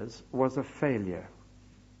 3 years was a failure,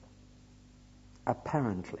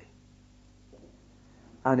 apparently.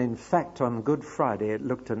 And in fact, on Good Friday, it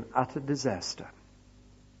looked an utter disaster.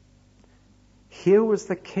 Here was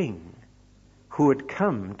the king who had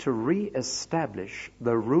come to re-establish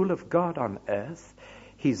the rule of God on earth.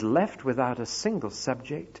 He's left without a single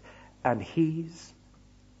subject, and he's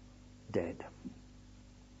dead.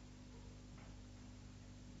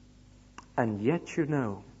 And yet, you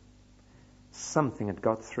know, something had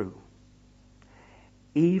got through.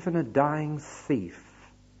 Even a dying thief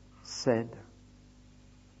said,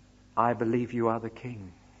 "I believe you are the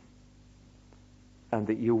king, and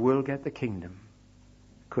that you will get the kingdom.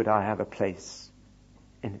 Could I have a place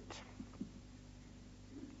in it?"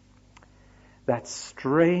 That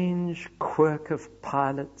strange quirk of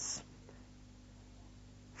Pilate's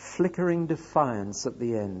flickering defiance at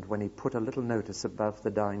the end when he put a little notice above the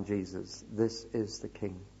dying Jesus, "This is the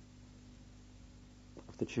king."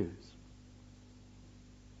 the Jews.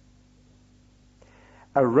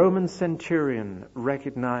 A Roman centurion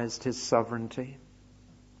recognized his sovereignty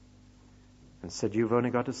and said, "You've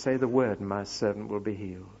only got to say the word and my servant will be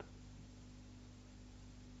healed."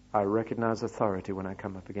 I recognize authority when I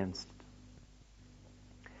come up against it.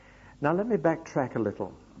 Now let me backtrack a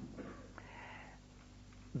little.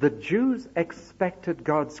 The Jews expected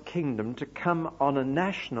God's kingdom to come on a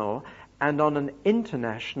national and on an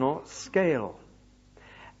international scale.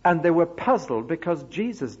 And they were puzzled because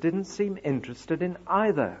Jesus didn't seem interested in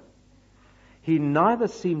either. He neither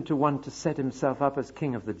seemed to want to set himself up as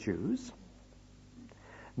king of the Jews,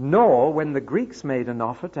 nor, when the Greeks made an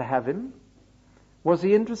offer to have him, was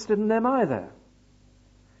he interested in them either.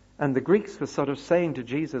 And the Greeks were sort of saying to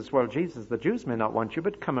Jesus, "Well, Jesus, the Jews may not want you,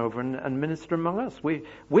 but come over and minister among us.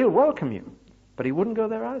 We'll welcome you." But he wouldn't go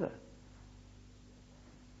there either.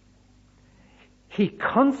 He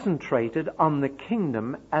concentrated on the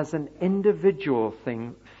kingdom as an individual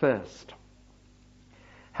thing first.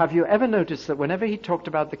 Have you ever noticed that whenever he talked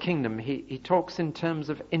about the kingdom, he talks in terms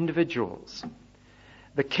of individuals?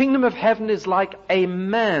 The kingdom of heaven is like a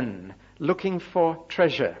man looking for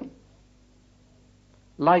treasure.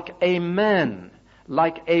 Like a man,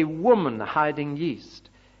 like a woman hiding yeast.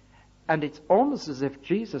 And it's almost as if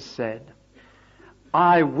Jesus said,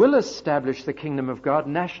 "I will establish the kingdom of God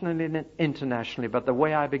nationally and internationally, but the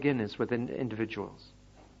way I begin is with individuals.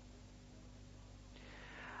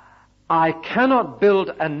 I cannot build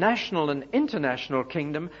a national and international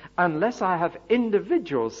kingdom unless I have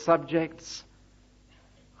individual subjects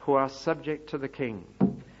who are subject to the king."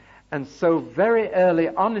 And so very early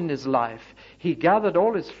on in his life, he gathered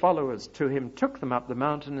all his followers to him, took them up the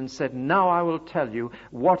mountain and said, "Now I will tell you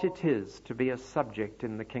what it is to be a subject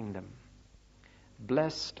in the kingdom.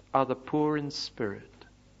 Blessed are the poor in spirit,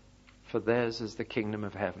 for theirs is the kingdom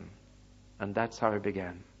of heaven." And that's how he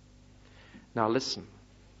began. Now listen.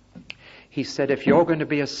 He said, if you're going to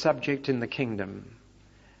be a subject in the kingdom,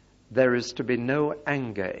 there is to be no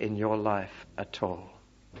anger in your life at all.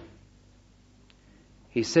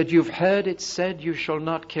 He said, "You've heard it said, you shall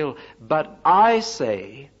not kill. But I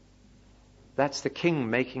say," that's the king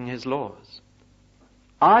making his laws,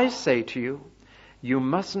 "I say to you, you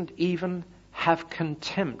mustn't even have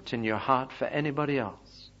contempt in your heart for anybody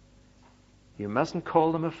else. You mustn't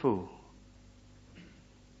call them a fool.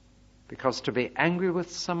 Because to be angry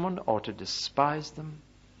with someone or to despise them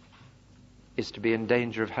is to be in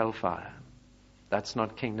danger of hellfire. That's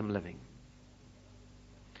not kingdom living.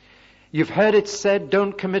 You've heard it said,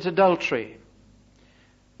 don't commit adultery.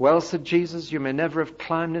 Well, said Jesus, you may never have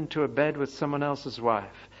climbed into a bed with someone else's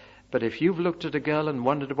wife. But if you've looked at a girl and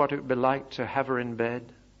wondered what it would be like to have her in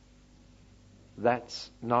bed,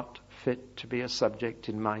 that's not fit to be a subject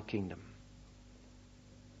in my kingdom."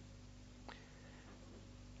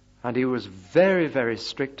 And he was very, very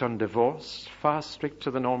strict on divorce, far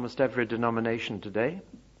stricter than almost every denomination today.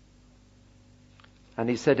 And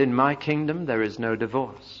he said, in my kingdom there is no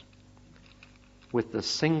divorce, with the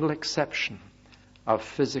single exception of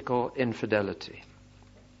physical infidelity.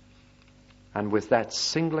 And with that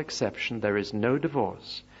single exception, there is no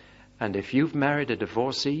divorce. And if you've married a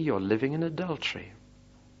divorcee, you're living in adultery.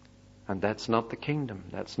 And that's not the kingdom.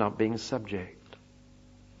 That's not being subject.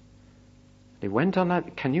 He went on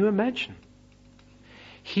that. Can you imagine?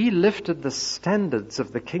 He lifted the standards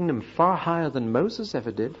of the kingdom far higher than Moses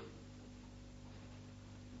ever did.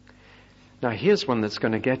 Now here's one that's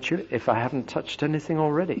going to get you if I haven't touched anything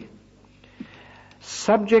already.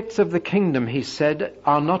 Subjects of the kingdom, he said,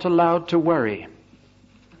 are not allowed to worry.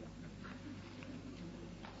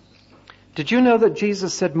 Did you know that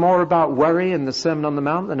Jesus said more about worry in the Sermon on the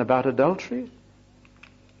Mount than about adultery?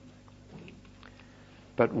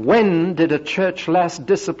 But when did a church last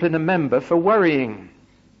discipline a member for worrying?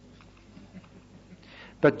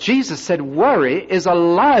 But Jesus said worry is a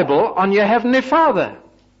libel on your Heavenly Father.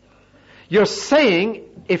 You're saying,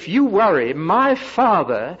 if you worry, my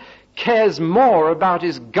Father cares more about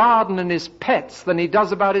his garden and his pets than he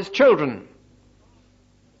does about his children.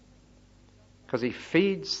 Because he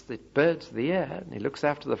feeds the birds of the air and he looks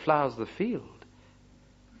after the flowers of the field.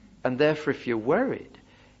 And therefore, if you're worried,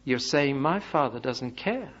 you're saying, my Father doesn't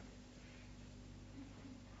care.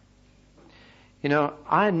 You know,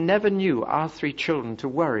 I never knew our 3 children to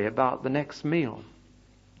worry about the next meal.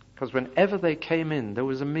 Because whenever they came in, there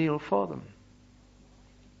was a meal for them.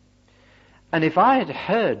 And if I had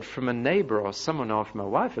heard from a neighbor or someone, or if my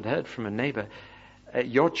wife had heard from a neighbor,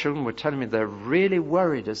 your children were telling me they're really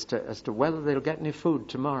worried as to whether they'll get any food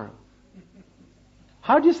tomorrow.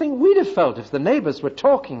 How do you think we'd have felt if the neighbors were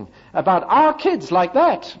talking about our kids like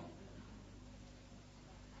that?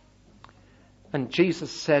 And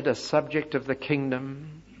Jesus said a subject of the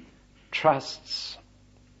kingdom trusts.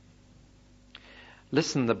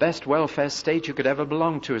 Listen, the best welfare state you could ever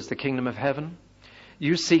belong to is the kingdom of heaven.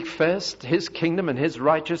 You seek first his kingdom and his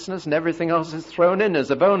righteousness, and everything else is thrown in as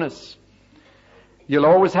a bonus. You'll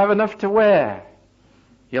always have enough to wear.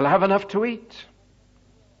 You'll have enough to eat.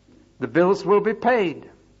 The bills will be paid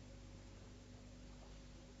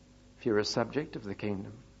if you're a subject of the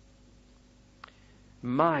kingdom.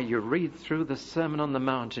 You read through the Sermon on the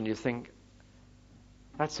Mount and you think,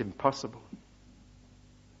 that's impossible.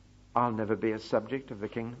 I'll never be a subject of the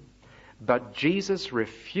kingdom. But Jesus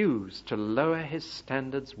refused to lower his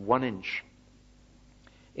standards 1 inch.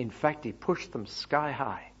 In fact, he pushed them sky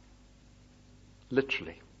high.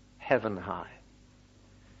 Literally, heaven high.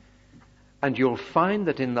 And you'll find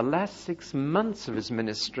that in the last 6 months of his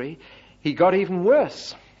ministry, he got even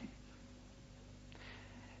worse.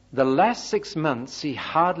 The last 6 months, he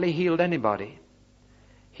hardly healed anybody.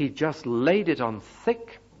 He just laid it on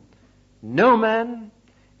thick. No man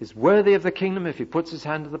is worthy of the kingdom if he puts his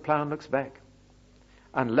hand to the plow and looks back.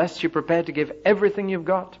 Unless you're prepared to give everything you've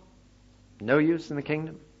got, no use in the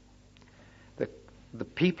kingdom. The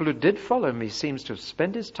people who did follow him, he seems to have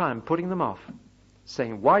spent his time putting them off,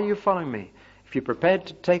 saying, why are you following me? If you're prepared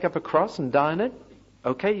to take up a cross and die on it,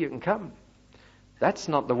 okay, you can come. That's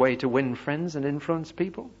not the way to win friends and influence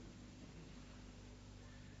people.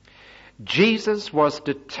 Jesus was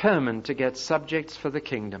determined to get subjects for the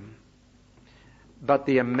kingdom. But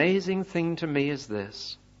the amazing thing to me is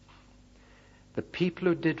this. The people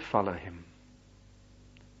who did follow him,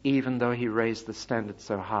 even though he raised the standard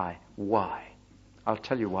so high, why? I'll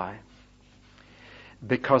tell you why.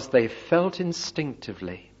 Because they felt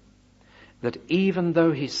instinctively that even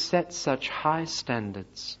though he set such high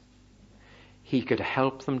standards, he could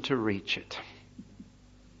help them to reach it.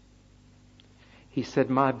 He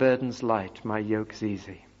said, my burden's light, my yoke's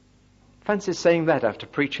easy. Fancy saying that after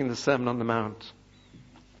preaching the Sermon on the Mount.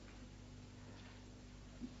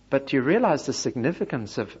 But do you realize the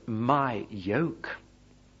significance of my yoke?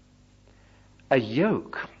 A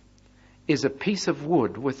yoke is a piece of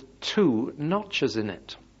wood with 2 notches in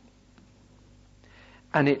it.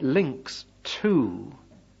 And it links 2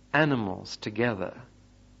 animals together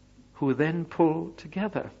who then pull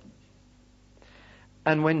together.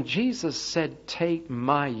 And when Jesus said, take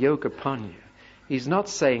my yoke upon you, he's not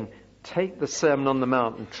saying, take the Sermon on the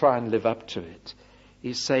Mount and try and live up to it.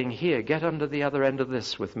 He's saying, here, get under the other end of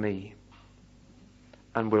this with me.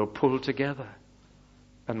 And we'll pull together.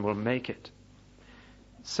 And we'll make it.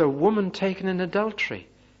 So, woman taken in adultery.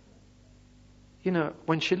 You know,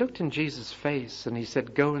 when she looked in Jesus' face and he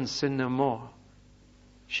said, go and sin no more,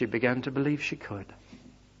 she began to believe she could.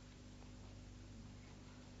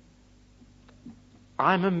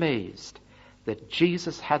 I'm amazed that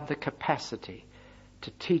Jesus had the capacity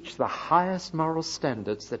to teach the highest moral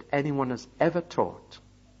standards that anyone has ever taught,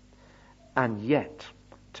 and yet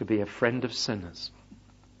to be a friend of sinners.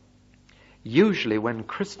 Usually when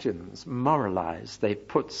Christians moralize, they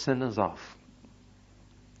put sinners off.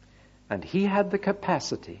 And he had the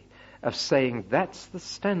capacity of saying, that's the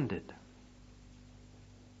standard.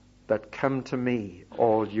 But come to me,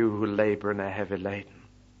 all you who labor and are heavy laden.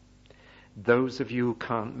 Those of you who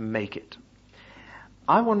can't make it.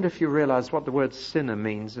 I wonder if you realize what the word sinner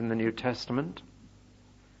means in the New Testament.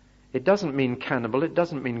 It doesn't mean cannibal. It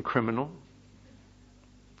doesn't mean criminal.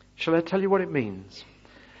 Shall I tell you what it means?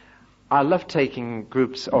 I love taking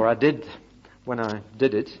groups, or I did when I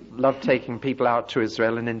did it, love taking people out to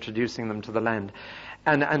Israel and introducing them to the land.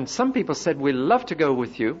 And some people said, we love to go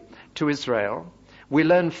with you to Israel. We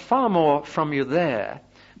learn far more from you there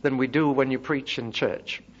than we do when you preach in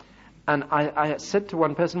church. And I said to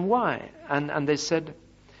one person, why? And they said,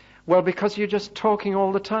 well, because you're just talking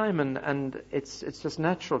all the time, and it's just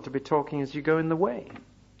natural to be talking as you go in the way.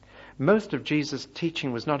 Most of Jesus'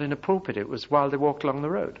 teaching was not in a pulpit. It was while they walked along the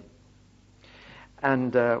road.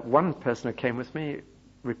 And one person who came with me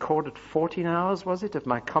recorded 14 hours, was it, of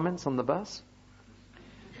my comments on the bus?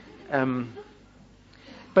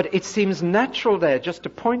 But it seems natural there just to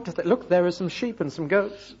point to look, there are some sheep and some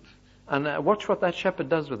goats. And watch what that shepherd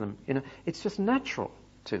does with them. You know, it's just natural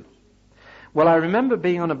too. Well, I remember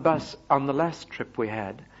being on a bus on the last trip we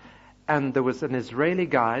had, and there was an Israeli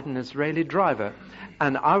guide, an Israeli driver,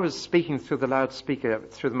 and I was speaking through the loudspeaker,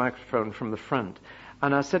 through the microphone from the front.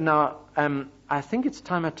 And I said, now, I think it's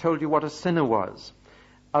time I told you what a sinner was.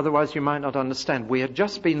 Otherwise you might not understand. We had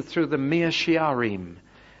just been through the Mea Shearim.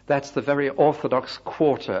 That's the very Orthodox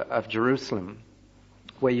quarter of Jerusalem,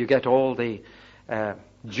 where you get all the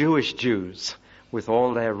Jewish Jews with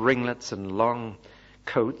all their ringlets and long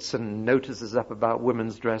coats and notices up about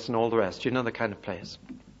women's dress and all the rest. You know the kind of place.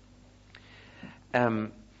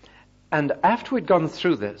 And after we'd gone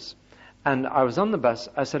through this, and I was on the bus,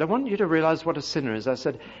 I said, I want you to realize what a sinner is. I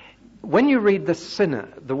said, when you read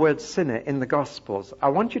the word sinner in the Gospels, I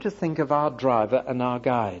want you to think of our driver and our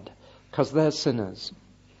guide, because they're sinners.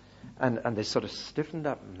 And they sort of stiffened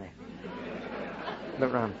up and they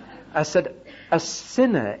looked around. I said, a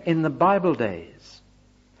sinner in the Bible days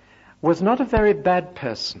was not a very bad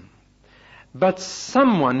person, but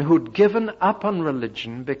someone who'd given up on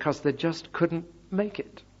religion because they just couldn't make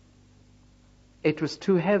it. It was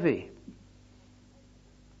too heavy.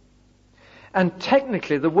 And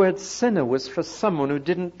technically the word sinner was for someone who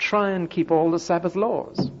didn't try and keep all the Sabbath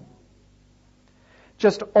laws.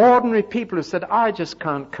 Just ordinary people who said, I just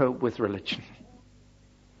can't cope with religion.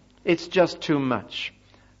 It's just too much.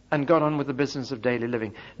 And got on with the business of daily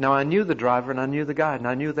living. Now I knew the driver and I knew the guide, and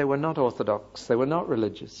I knew they were not orthodox. They were not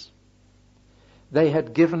religious. They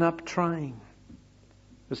had given up trying.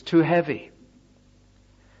 It was too heavy.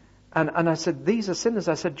 And I said, these are sinners.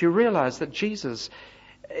 I said, do you realize that Jesus,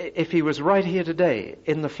 if he was right here today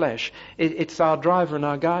in the flesh, it's our driver and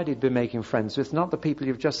our guide he'd be making friends with, not the people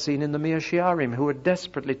you've just seen in the Mir Shiarim who are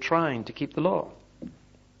desperately trying to keep the law.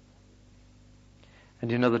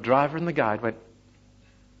 And you know, the driver and the guide went,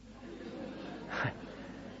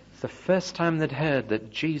 it's the first time they'd heard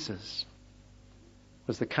that Jesus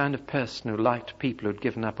was the kind of person who liked people who'd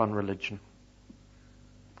given up on religion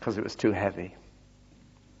because it was too heavy.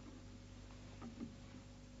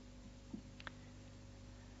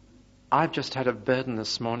 I've just had a burden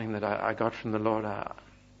this morning that I got from the Lord.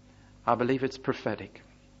 I believe it's prophetic.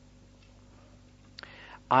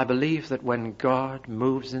 I believe that when God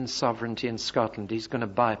moves in sovereignty in Scotland, he's going to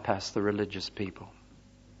bypass the religious people.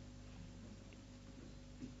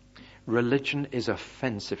 Religion is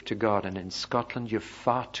offensive to God, and in Scotland you've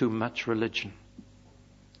far too much religion.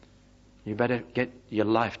 You better get your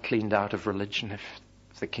life cleaned out of religion if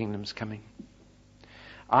the kingdom's coming.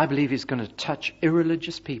 I believe he's going to touch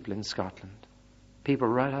irreligious people in Scotland. People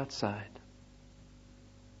right outside.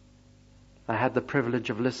 I had the privilege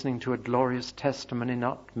of listening to a glorious testimony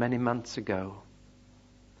not many months ago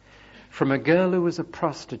from a girl who was a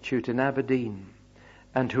prostitute in Aberdeen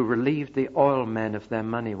and who relieved the oil men of their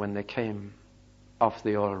money when they came off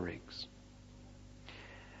the oil rigs.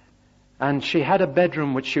 And she had a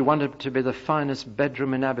bedroom which she wanted to be the finest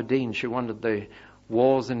bedroom in Aberdeen. She wanted the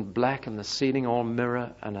walls in black and the ceiling all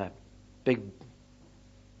mirror and a big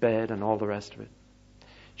bed and all the rest of it.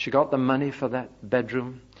 She got the money for that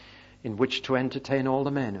bedroom in which to entertain all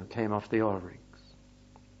the men who came off the oil rigs.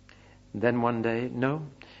 And then one day,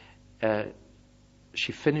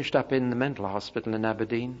 she finished up in the mental hospital in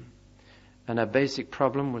Aberdeen, and her basic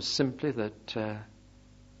problem was simply that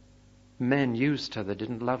men used her, they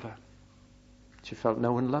didn't love her. She felt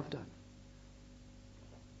no one loved her.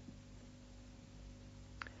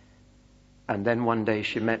 And then one day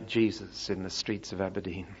she met Jesus in the streets of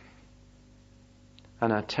Aberdeen.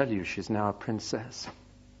 And I tell you, she's now a princess.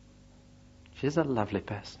 She's a lovely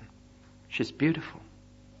person. She's beautiful.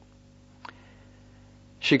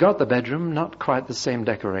 She got the bedroom, not quite the same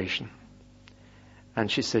decoration.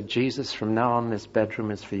 And she said, Jesus, from now on this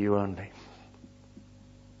bedroom is for you only.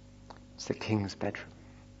 It's the king's bedroom.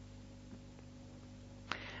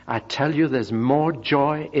 I tell you, there's more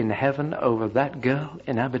joy in heaven over that girl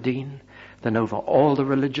in Aberdeen than over all the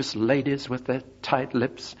religious ladies with their tight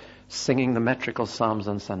lips singing the metrical psalms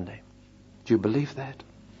on Sunday. Do you believe that?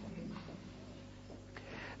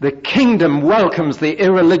 The kingdom welcomes the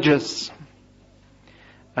irreligious.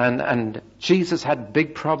 And Jesus had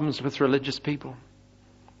big problems with religious people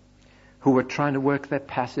who were trying to work their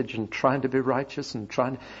passage and trying to be righteous and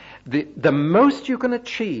trying. The most you can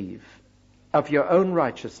achieve of your own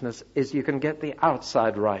righteousness is you can get the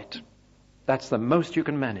outside right. That's the most you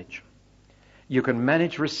can manage. You can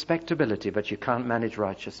manage respectability, but you can't manage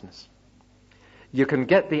righteousness. You can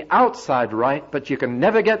get the outside right, but you can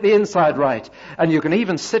never get the inside right. And you can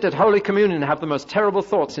even sit at Holy Communion and have the most terrible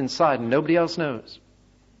thoughts inside and nobody else knows.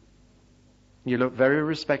 You look very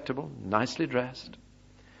respectable, nicely dressed.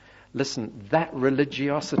 Listen, that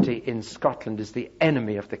religiosity in Scotland is the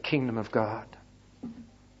enemy of the kingdom of God.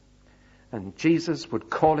 And Jesus would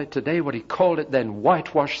call it today what he called it then,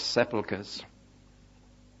 whitewashed sepulchres.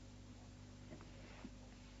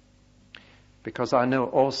 Because I know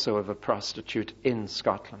also of a prostitute in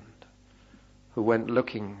Scotland who went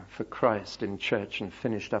looking for Christ in church and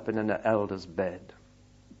finished up in an elder's bed.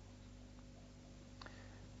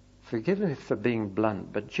 Forgive me for being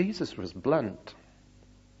blunt, but Jesus was blunt.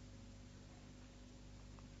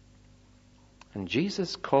 And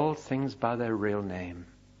Jesus called things by their real name.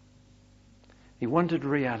 He wanted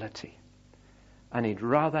reality. And he'd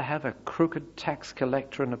rather have a crooked tax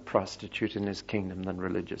collector and a prostitute in his kingdom than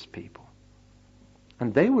religious people.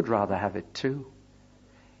 And they would rather have it too.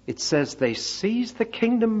 It says they seized the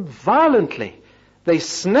kingdom violently. They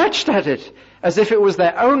snatched at it as if it was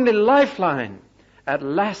their only lifeline. At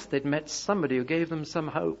last they'd met somebody who gave them some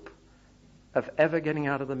hope of ever getting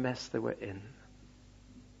out of the mess they were in.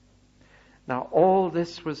 Now all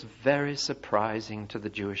this was very surprising to the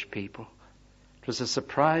Jewish people. It was a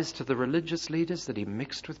surprise to the religious leaders that he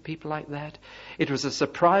mixed with people like that. It was a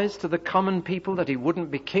surprise to the common people that he wouldn't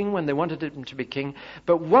be king when they wanted him to be king.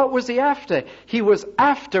 But what was he after? He was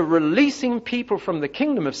after releasing people from the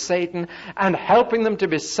kingdom of Satan and helping them to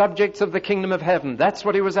be subjects of the kingdom of heaven. That's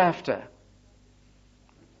what he was after.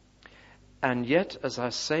 And yet, as I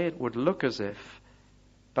say, it would look as if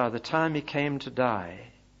by the time he came to die,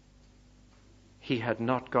 he had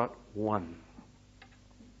not got one.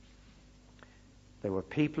 There were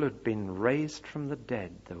people who'd been raised from the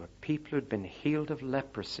dead. There were people who'd been healed of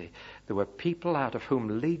leprosy. There were people out of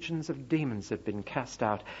whom legions of demons had been cast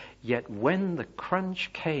out. Yet when the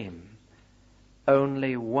crunch came,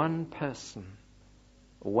 only one person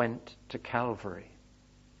went to Calvary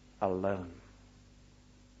alone.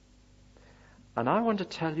 And I want to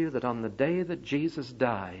tell you that on the day that Jesus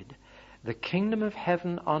died, the kingdom of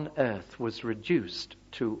heaven on earth was reduced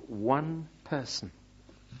to one person.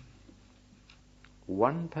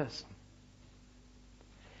 One person.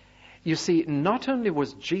 You see, not only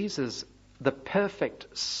was Jesus the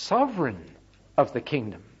perfect sovereign of the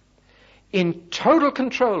kingdom, in total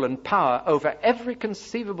control and power over every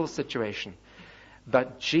conceivable situation,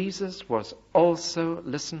 but Jesus was also,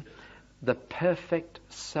 listen, the perfect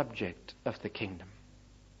subject of the kingdom.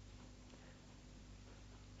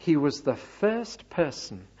 He was the first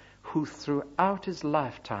person who throughout his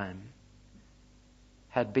lifetime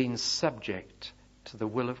had been subject to the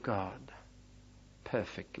will of God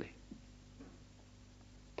perfectly.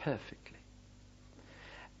 Perfectly.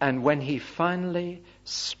 And when he finally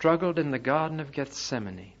struggled in the Garden of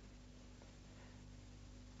Gethsemane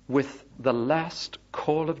with the last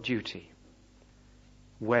call of duty,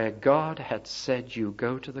 where God had said, "You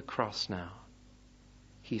go to the cross now,"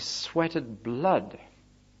 he sweated blood.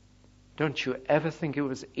 Don't you ever think it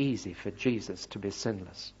was easy for Jesus to be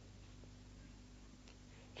sinless?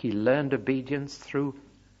 He learned obedience through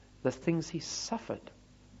the things he suffered.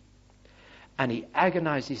 And he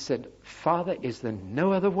agonized. He said, "Father, is there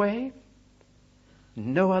no other way?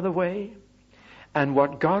 No other way?" And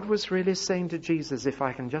what God was really saying to Jesus, if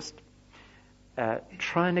I can just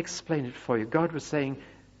try and explain it for you, God was saying,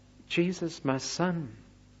 "Jesus, my son,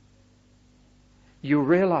 you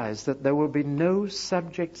realize that there will be no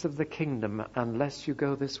subjects of the kingdom unless you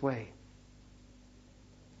go this way.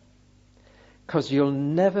 Because you'll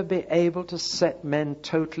never be able to set men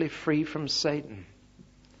totally free from Satan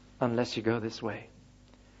unless you go this way.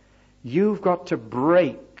 You've got to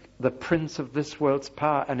break the prince of this world's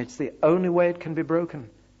power, and it's the only way it can be broken."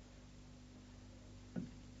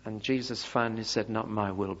 And Jesus finally said, "Not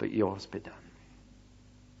my will, but yours be done."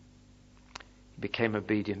 He became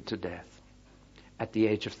obedient to death at the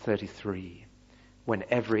age of 33, when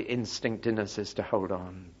every instinct in us is to hold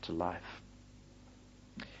on to life.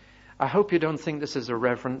 I hope you don't think this is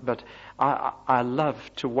irreverent, but I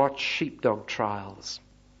love to watch sheepdog trials.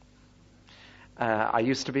 I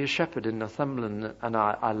used to be a shepherd in Northumberland, and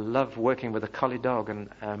I love working with a collie dog.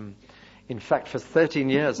 And in fact, for 13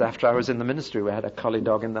 years after I was in the ministry, we had a collie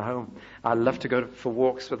dog in the home. I loved to go for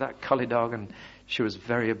walks with that collie dog, and she was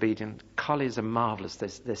very obedient. Collies are marvelous.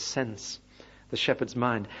 They sense the shepherd's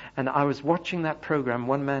mind. And I was watching that program,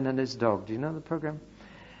 One Man and His Dog. Do you know the program?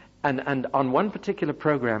 And on one particular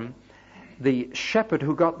program, the shepherd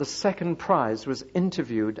who got the second prize was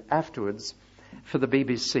interviewed afterwards for the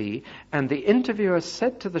BBC, and the interviewer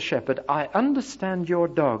said to the shepherd, "I understand your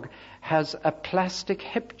dog has a plastic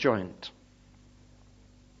hip joint."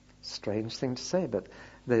 Strange thing to say, but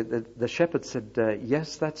the shepherd said,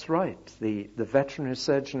 "Yes, that's right. The veterinary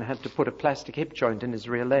surgeon had to put a plastic hip joint in his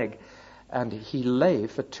rear leg, and he lay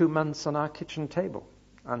for 2 months on our kitchen table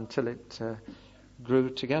until it grew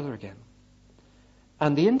together again."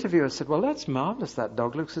 And the interviewer said, "Well, that's marvelous. That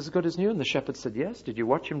dog looks as good as new." And the shepherd said, "Yes. Did you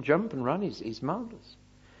watch him jump and run? He's marvelous."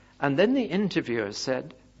 And then the interviewer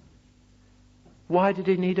said, "Why did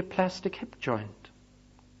he need a plastic hip joint?"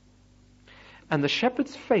 And the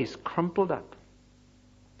shepherd's face crumpled up.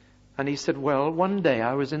 And he said, "Well, one day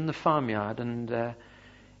I was in the farmyard, and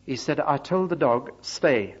he said, I told the dog,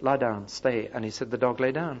 'Stay, lie down, stay.' And he said, the dog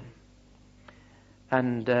lay down.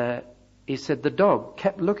 And he said, the dog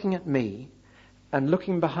kept looking at me and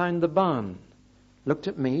looking behind the barn. Looked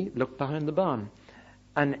at me, looked behind the barn.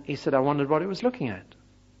 And he said, I wondered what it was looking at.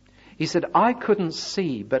 He said, I couldn't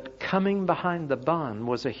see, but coming behind the barn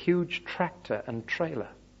was a huge tractor and trailer.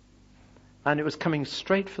 And it was coming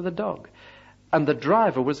straight for the dog. And the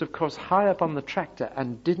driver was, of course, high up on the tractor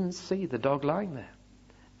and didn't see the dog lying there.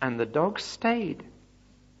 And the dog stayed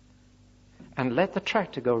and let the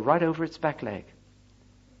tractor go right over its back leg.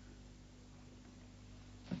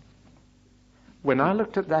 When I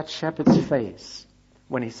looked at that shepherd's face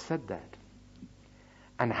when he said that,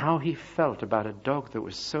 and how he felt about a dog that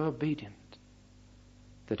was so obedient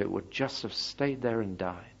that it would just have stayed there and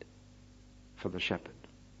died for the shepherd,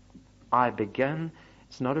 I began,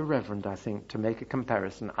 it's not irreverent, I think, to make a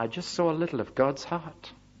comparison. I just saw a little of God's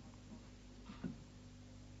heart.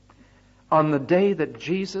 On the day that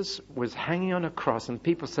Jesus was hanging on a cross and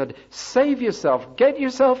people said, save yourself, get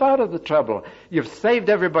yourself out of the trouble. You've saved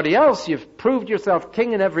everybody else. You've proved yourself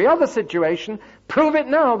king in every other situation. Prove it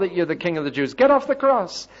now that you're the king of the Jews. Get off the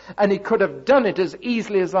cross. And he could have done it as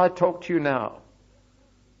easily as I talk to you now.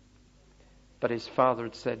 But his father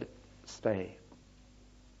had said, stay.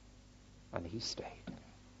 And he stayed.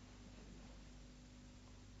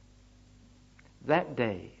 That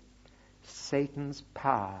day, Satan's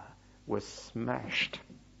power was smashed.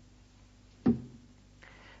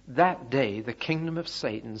 That day, the kingdom of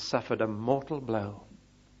Satan suffered a mortal blow.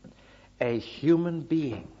 A human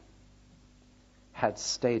being had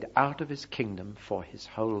stayed out of his kingdom for his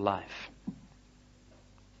whole life.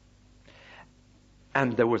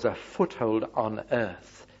 And there was a foothold on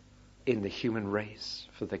earth in the human race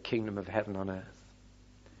for the kingdom of heaven on earth.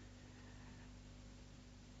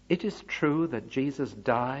 It is true that Jesus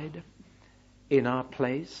died in our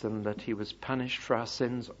place and that he was punished for our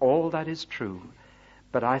sins. All that is true.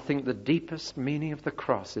 But I think the deepest meaning of the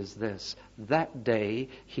cross is this. That day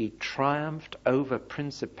he triumphed over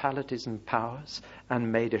principalities and powers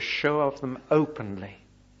and made a show of them openly.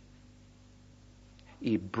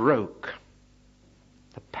 He broke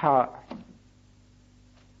the power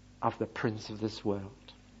of the prince of this world.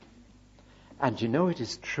 And you know, it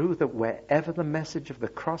is true that wherever the message of the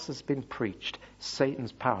cross has been preached,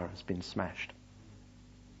 Satan's power has been smashed.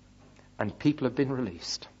 And people have been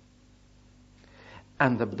released.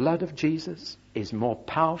 And the blood of Jesus is more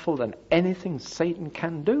powerful than anything Satan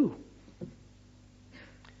can do.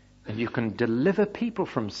 And you can deliver people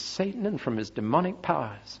from Satan and from his demonic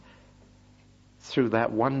powers through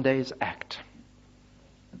that one day's act.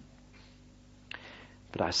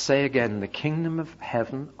 But I say again, the kingdom of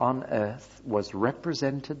heaven on earth was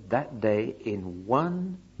represented that day in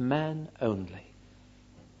one man only,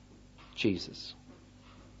 Jesus.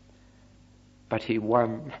 But he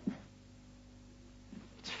won.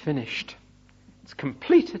 It's finished. It's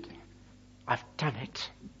completed. I've done it.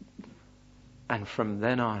 And from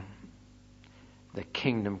then on, the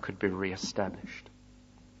kingdom could be reestablished.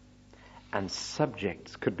 And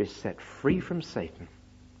subjects could be set free from Satan.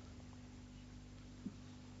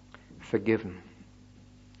 Forgiven.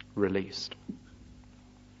 Released.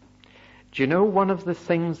 Do you know one of the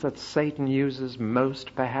things that Satan uses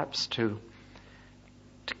most, perhaps, to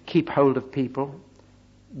keep hold of people?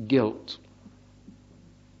 Guilt.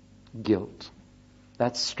 Guilt.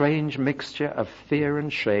 That strange mixture of fear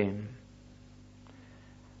and shame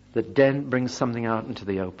that then brings something out into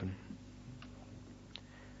the open.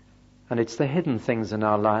 And it's the hidden things in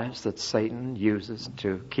our lives that Satan uses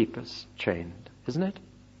to keep us chained, isn't it?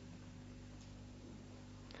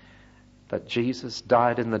 That Jesus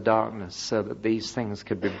died in the darkness so that these things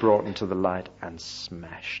could be brought into the light and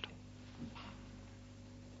smashed.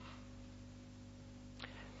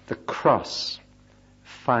 The cross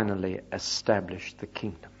finally established the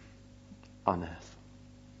kingdom on earth.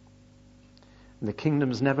 And the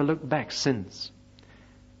kingdom's never looked back since.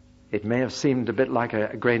 It may have seemed a bit like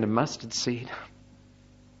a grain of mustard seed.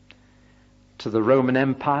 To the Roman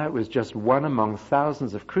Empire, it was just one among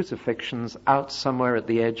thousands of crucifixions out somewhere at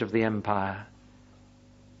the edge of the empire.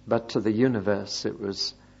 But to the universe, it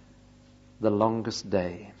was the longest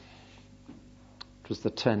day. It was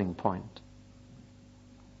the turning point.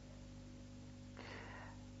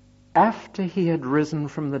 After he had risen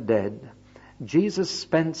from the dead, Jesus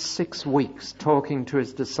spent 6 weeks talking to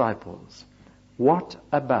his disciples. What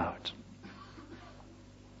about?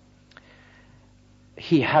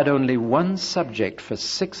 He had only one subject for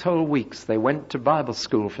 6 whole weeks. They went to Bible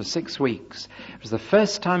school for 6 weeks. It was the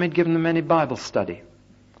first time he'd given them any Bible study.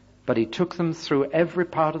 But he took them through every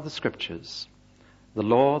part of the scriptures. The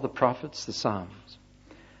law, the prophets, the Psalms.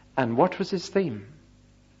 And what was his theme?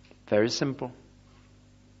 Very simple.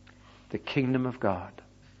 The kingdom of God.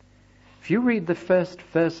 If you read the first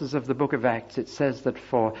verses of the book of Acts, it says that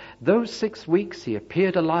for those 6 weeks he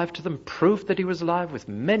appeared alive to them, proof that he was alive with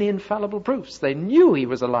many infallible proofs. They knew he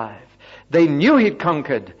was alive. They knew he'd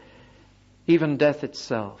conquered even death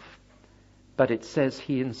itself. But it says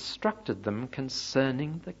he instructed them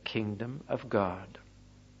concerning the kingdom of God.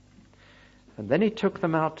 And then he took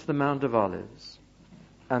them out to the Mount of Olives,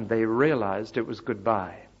 and they realized it was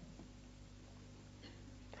goodbye.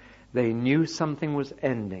 They knew something was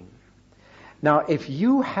ending. Now, if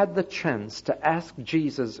you had the chance to ask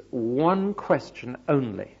Jesus one question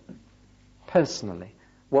only, personally,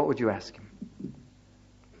 what would you ask him?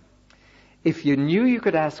 If you knew you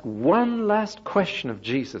could ask one last question of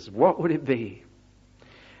Jesus, what would it be?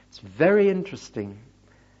 It's very interesting.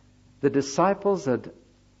 The disciples had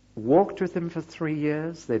walked with him for 3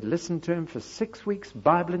 years. They'd listened to him for 6 weeks,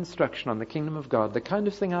 Bible instruction on the kingdom of God, the kind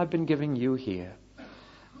of thing I've been giving you here.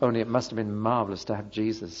 Only it must have been marvelous to have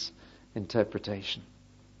Jesus' interpretation.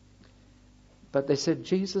 But they said,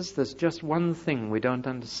 Jesus, there's just one thing we don't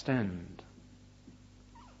understand.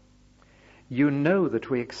 You know that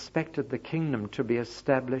we expected the kingdom to be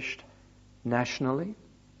established nationally.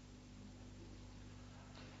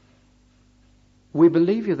 We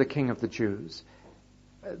believe you're the King of the Jews.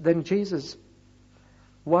 Then Jesus,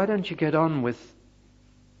 why don't you get on with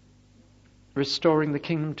restoring the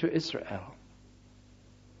kingdom to Israel?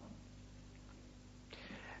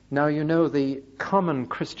 Now, you know, the common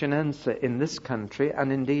Christian answer in this country,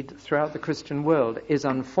 and indeed throughout the Christian world, is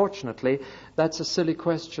unfortunately, that's a silly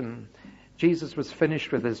question. Jesus was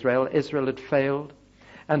finished with Israel. Israel had failed.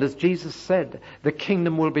 And as Jesus said, the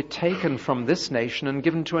kingdom will be taken from this nation and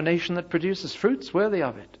given to a nation that produces fruits worthy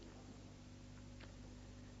of it.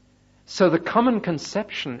 So the common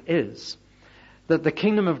conception is that the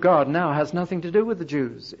kingdom of God now has nothing to do with the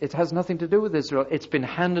Jews. It has nothing to do with Israel. It's been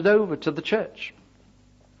handed over to the church.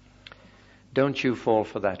 Don't you fall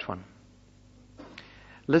for that one.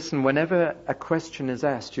 Listen, whenever a question is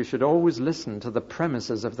asked, you should always listen to the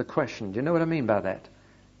premises of the question. Do you know what I mean by that?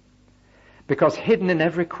 Because hidden in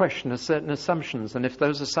every question are certain assumptions, and if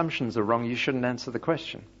those assumptions are wrong, you shouldn't answer the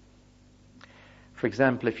question. For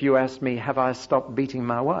example, if you ask me, have I stopped beating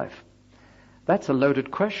my wife? That's a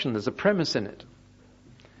loaded question. There's a premise in it.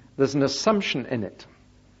 There's an assumption in it.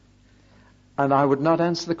 And I would not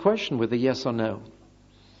answer the question with a yes or no.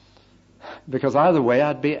 Because either way,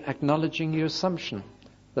 I'd be acknowledging your assumption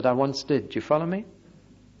that I once did. Do you follow me?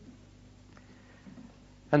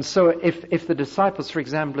 And so if the disciples, for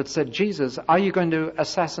example, had said, Jesus, are you going to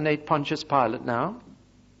assassinate Pontius Pilate now?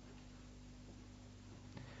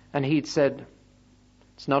 And he'd said,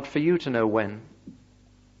 it's not for you to know when.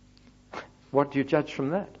 What do you judge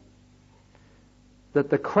from that? That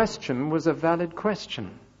the question was a valid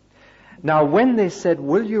question. Now, when they said,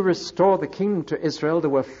 will you restore the kingdom to Israel, there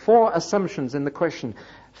were 4 assumptions in the question.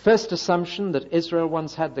 First assumption, that Israel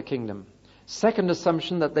once had the kingdom. Second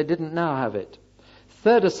assumption, that they didn't now have it.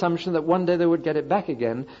 Third assumption, that one day they would get it back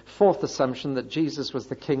again. Fourth assumption, that Jesus was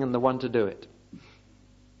the king and the one to do it.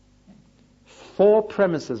 4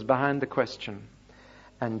 premises behind the question.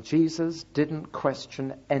 And Jesus didn't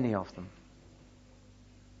question any of them.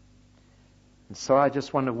 And so I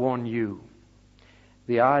just want to warn you.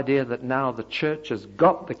 The idea that now the church has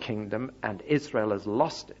got the kingdom and Israel has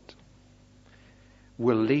lost it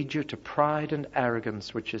will lead you to pride and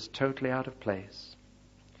arrogance which is totally out of place.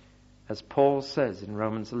 As Paul says in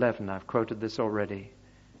Romans 11, I've quoted this already,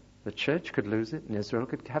 the church could lose it and Israel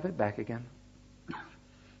could have it back again.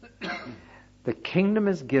 The kingdom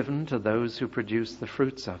is given to those who produce the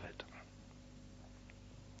fruits of it.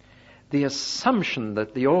 The assumption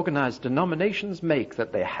that the organized denominations make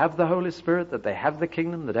that they have the Holy Spirit, that they have the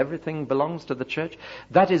kingdom, that everything belongs to the church,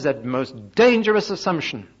 that is a most dangerous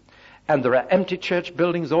assumption. And there are empty church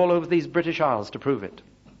buildings all over these British Isles to prove it,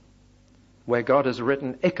 where God has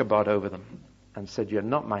written Ichabod over them and said, you're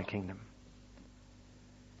not my kingdom.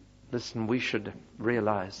 Listen, we should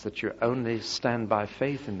realize that you only stand by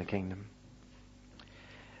faith in the kingdom.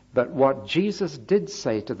 But what Jesus did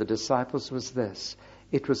say to the disciples was this.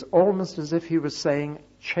 It was almost as if he was saying,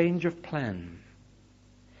 change of plan.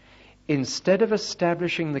 Instead of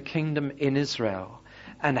establishing the kingdom in Israel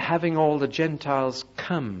and having all the Gentiles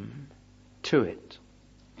come to it,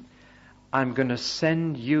 I'm going to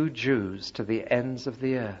send you Jews to the ends of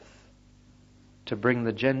the earth to bring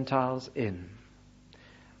the Gentiles in.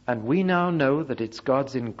 And we now know that it's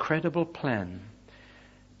God's incredible plan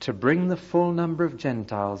to bring the full number of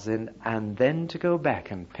Gentiles in and then to go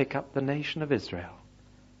back and pick up the nation of Israel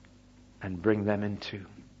and bring them in too.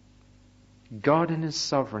 God in his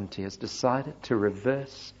sovereignty has decided to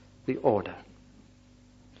reverse the order.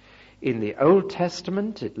 In the Old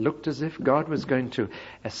Testament, it looked as if God was going to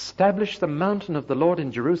establish the mountain of the Lord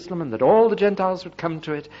in Jerusalem, and that all the Gentiles would come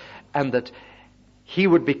to it, and that he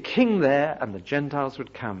would be king there, and the Gentiles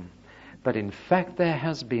would come. But in fact, there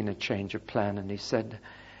has been a change of plan, and he said,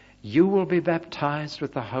 you will be baptized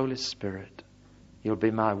with the Holy Spirit. You'll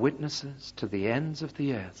be my witnesses to the ends of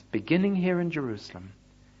the earth, beginning here in Jerusalem.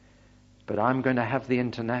 But I'm going to have the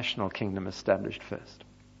international kingdom established first.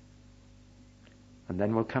 And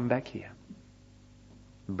then we'll come back here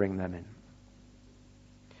and bring them in.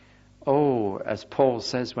 Oh, as Paul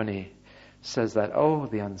says when he says that, oh,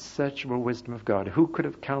 the unsearchable wisdom of God. Who could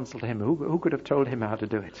have counseled him? Who could have told him how to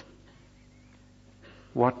do it?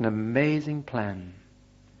 What an amazing plan.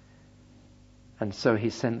 And so he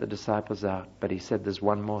sent the disciples out, but he said there's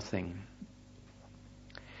one more thing.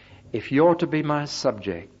 If you're to be my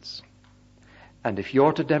subjects, and if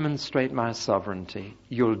you're to demonstrate my sovereignty,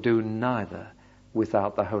 you'll do neither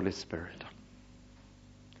without the Holy Spirit.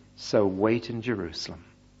 So wait in Jerusalem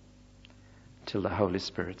till the Holy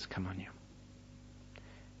Spirit's come on you.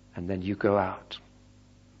 And then you go out.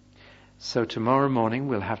 So tomorrow morning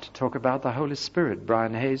we'll have to talk about the Holy Spirit.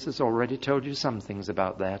 Brian Hayes has already told you some things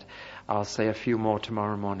about that. I'll say a few more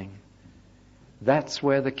tomorrow morning. That's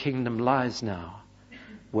where the kingdom lies now,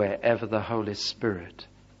 wherever the Holy Spirit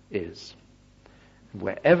is.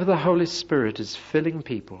 Wherever the Holy Spirit is filling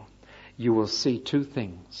people, you will see two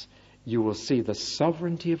things. You will see the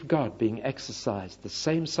sovereignty of God being exercised, the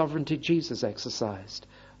same sovereignty Jesus exercised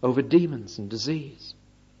over demons and disease.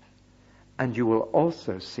 And you will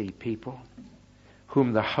also see people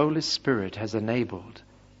whom the Holy Spirit has enabled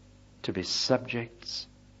to be subjects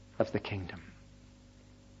of the kingdom.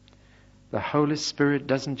 The Holy Spirit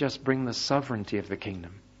doesn't just bring the sovereignty of the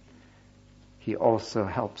kingdom. He also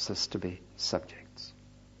helps us to be subjects.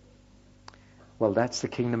 Well, that's the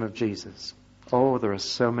kingdom of Jesus. Oh, there are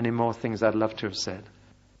so many more things I'd love to have said.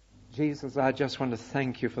 Jesus, I just want to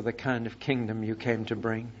thank you for the kind of kingdom you came to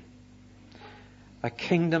bring. A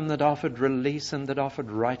kingdom that offered release and that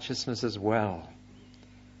offered righteousness as well.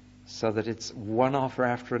 So that it's one offer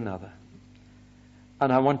after another.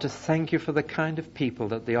 And I want to thank you for the kind of people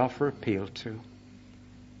that the offer appealed to.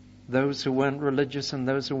 Those who weren't religious and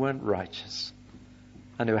those who weren't righteous.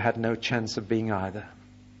 And who had no chance of being either.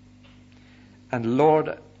 And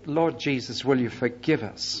Lord Jesus, will you forgive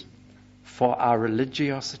us for our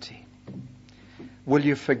religiosity? Will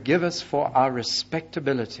you forgive us for our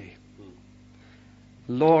respectability?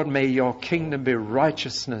 Lord, may your kingdom be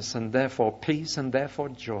righteousness and therefore peace and therefore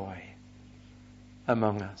joy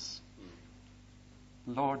among us.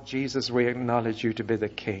 Lord Jesus, we acknowledge you to be the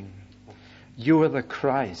King. You are the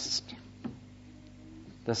Christ,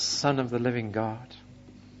 the Son of the living God.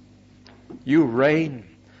 You reign.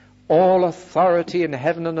 All authority in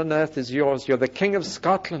heaven and on earth is yours. You're the King of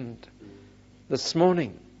Scotland this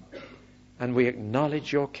morning. And we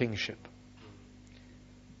acknowledge your kingship.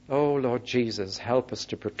 Oh, Lord Jesus, help us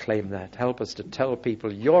to proclaim that. Help us to tell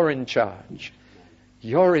people you're in charge.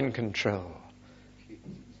 You're in control.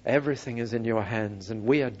 Everything is in your hands, and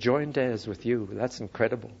we are joint heirs with you. That's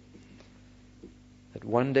incredible. That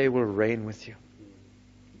one day we'll reign with you.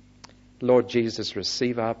 Lord Jesus,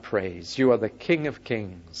 receive our praise. You are the King of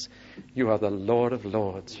kings. You are the Lord of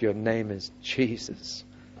lords. Your name is Jesus.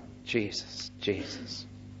 Jesus, Jesus.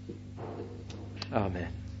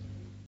 Amen.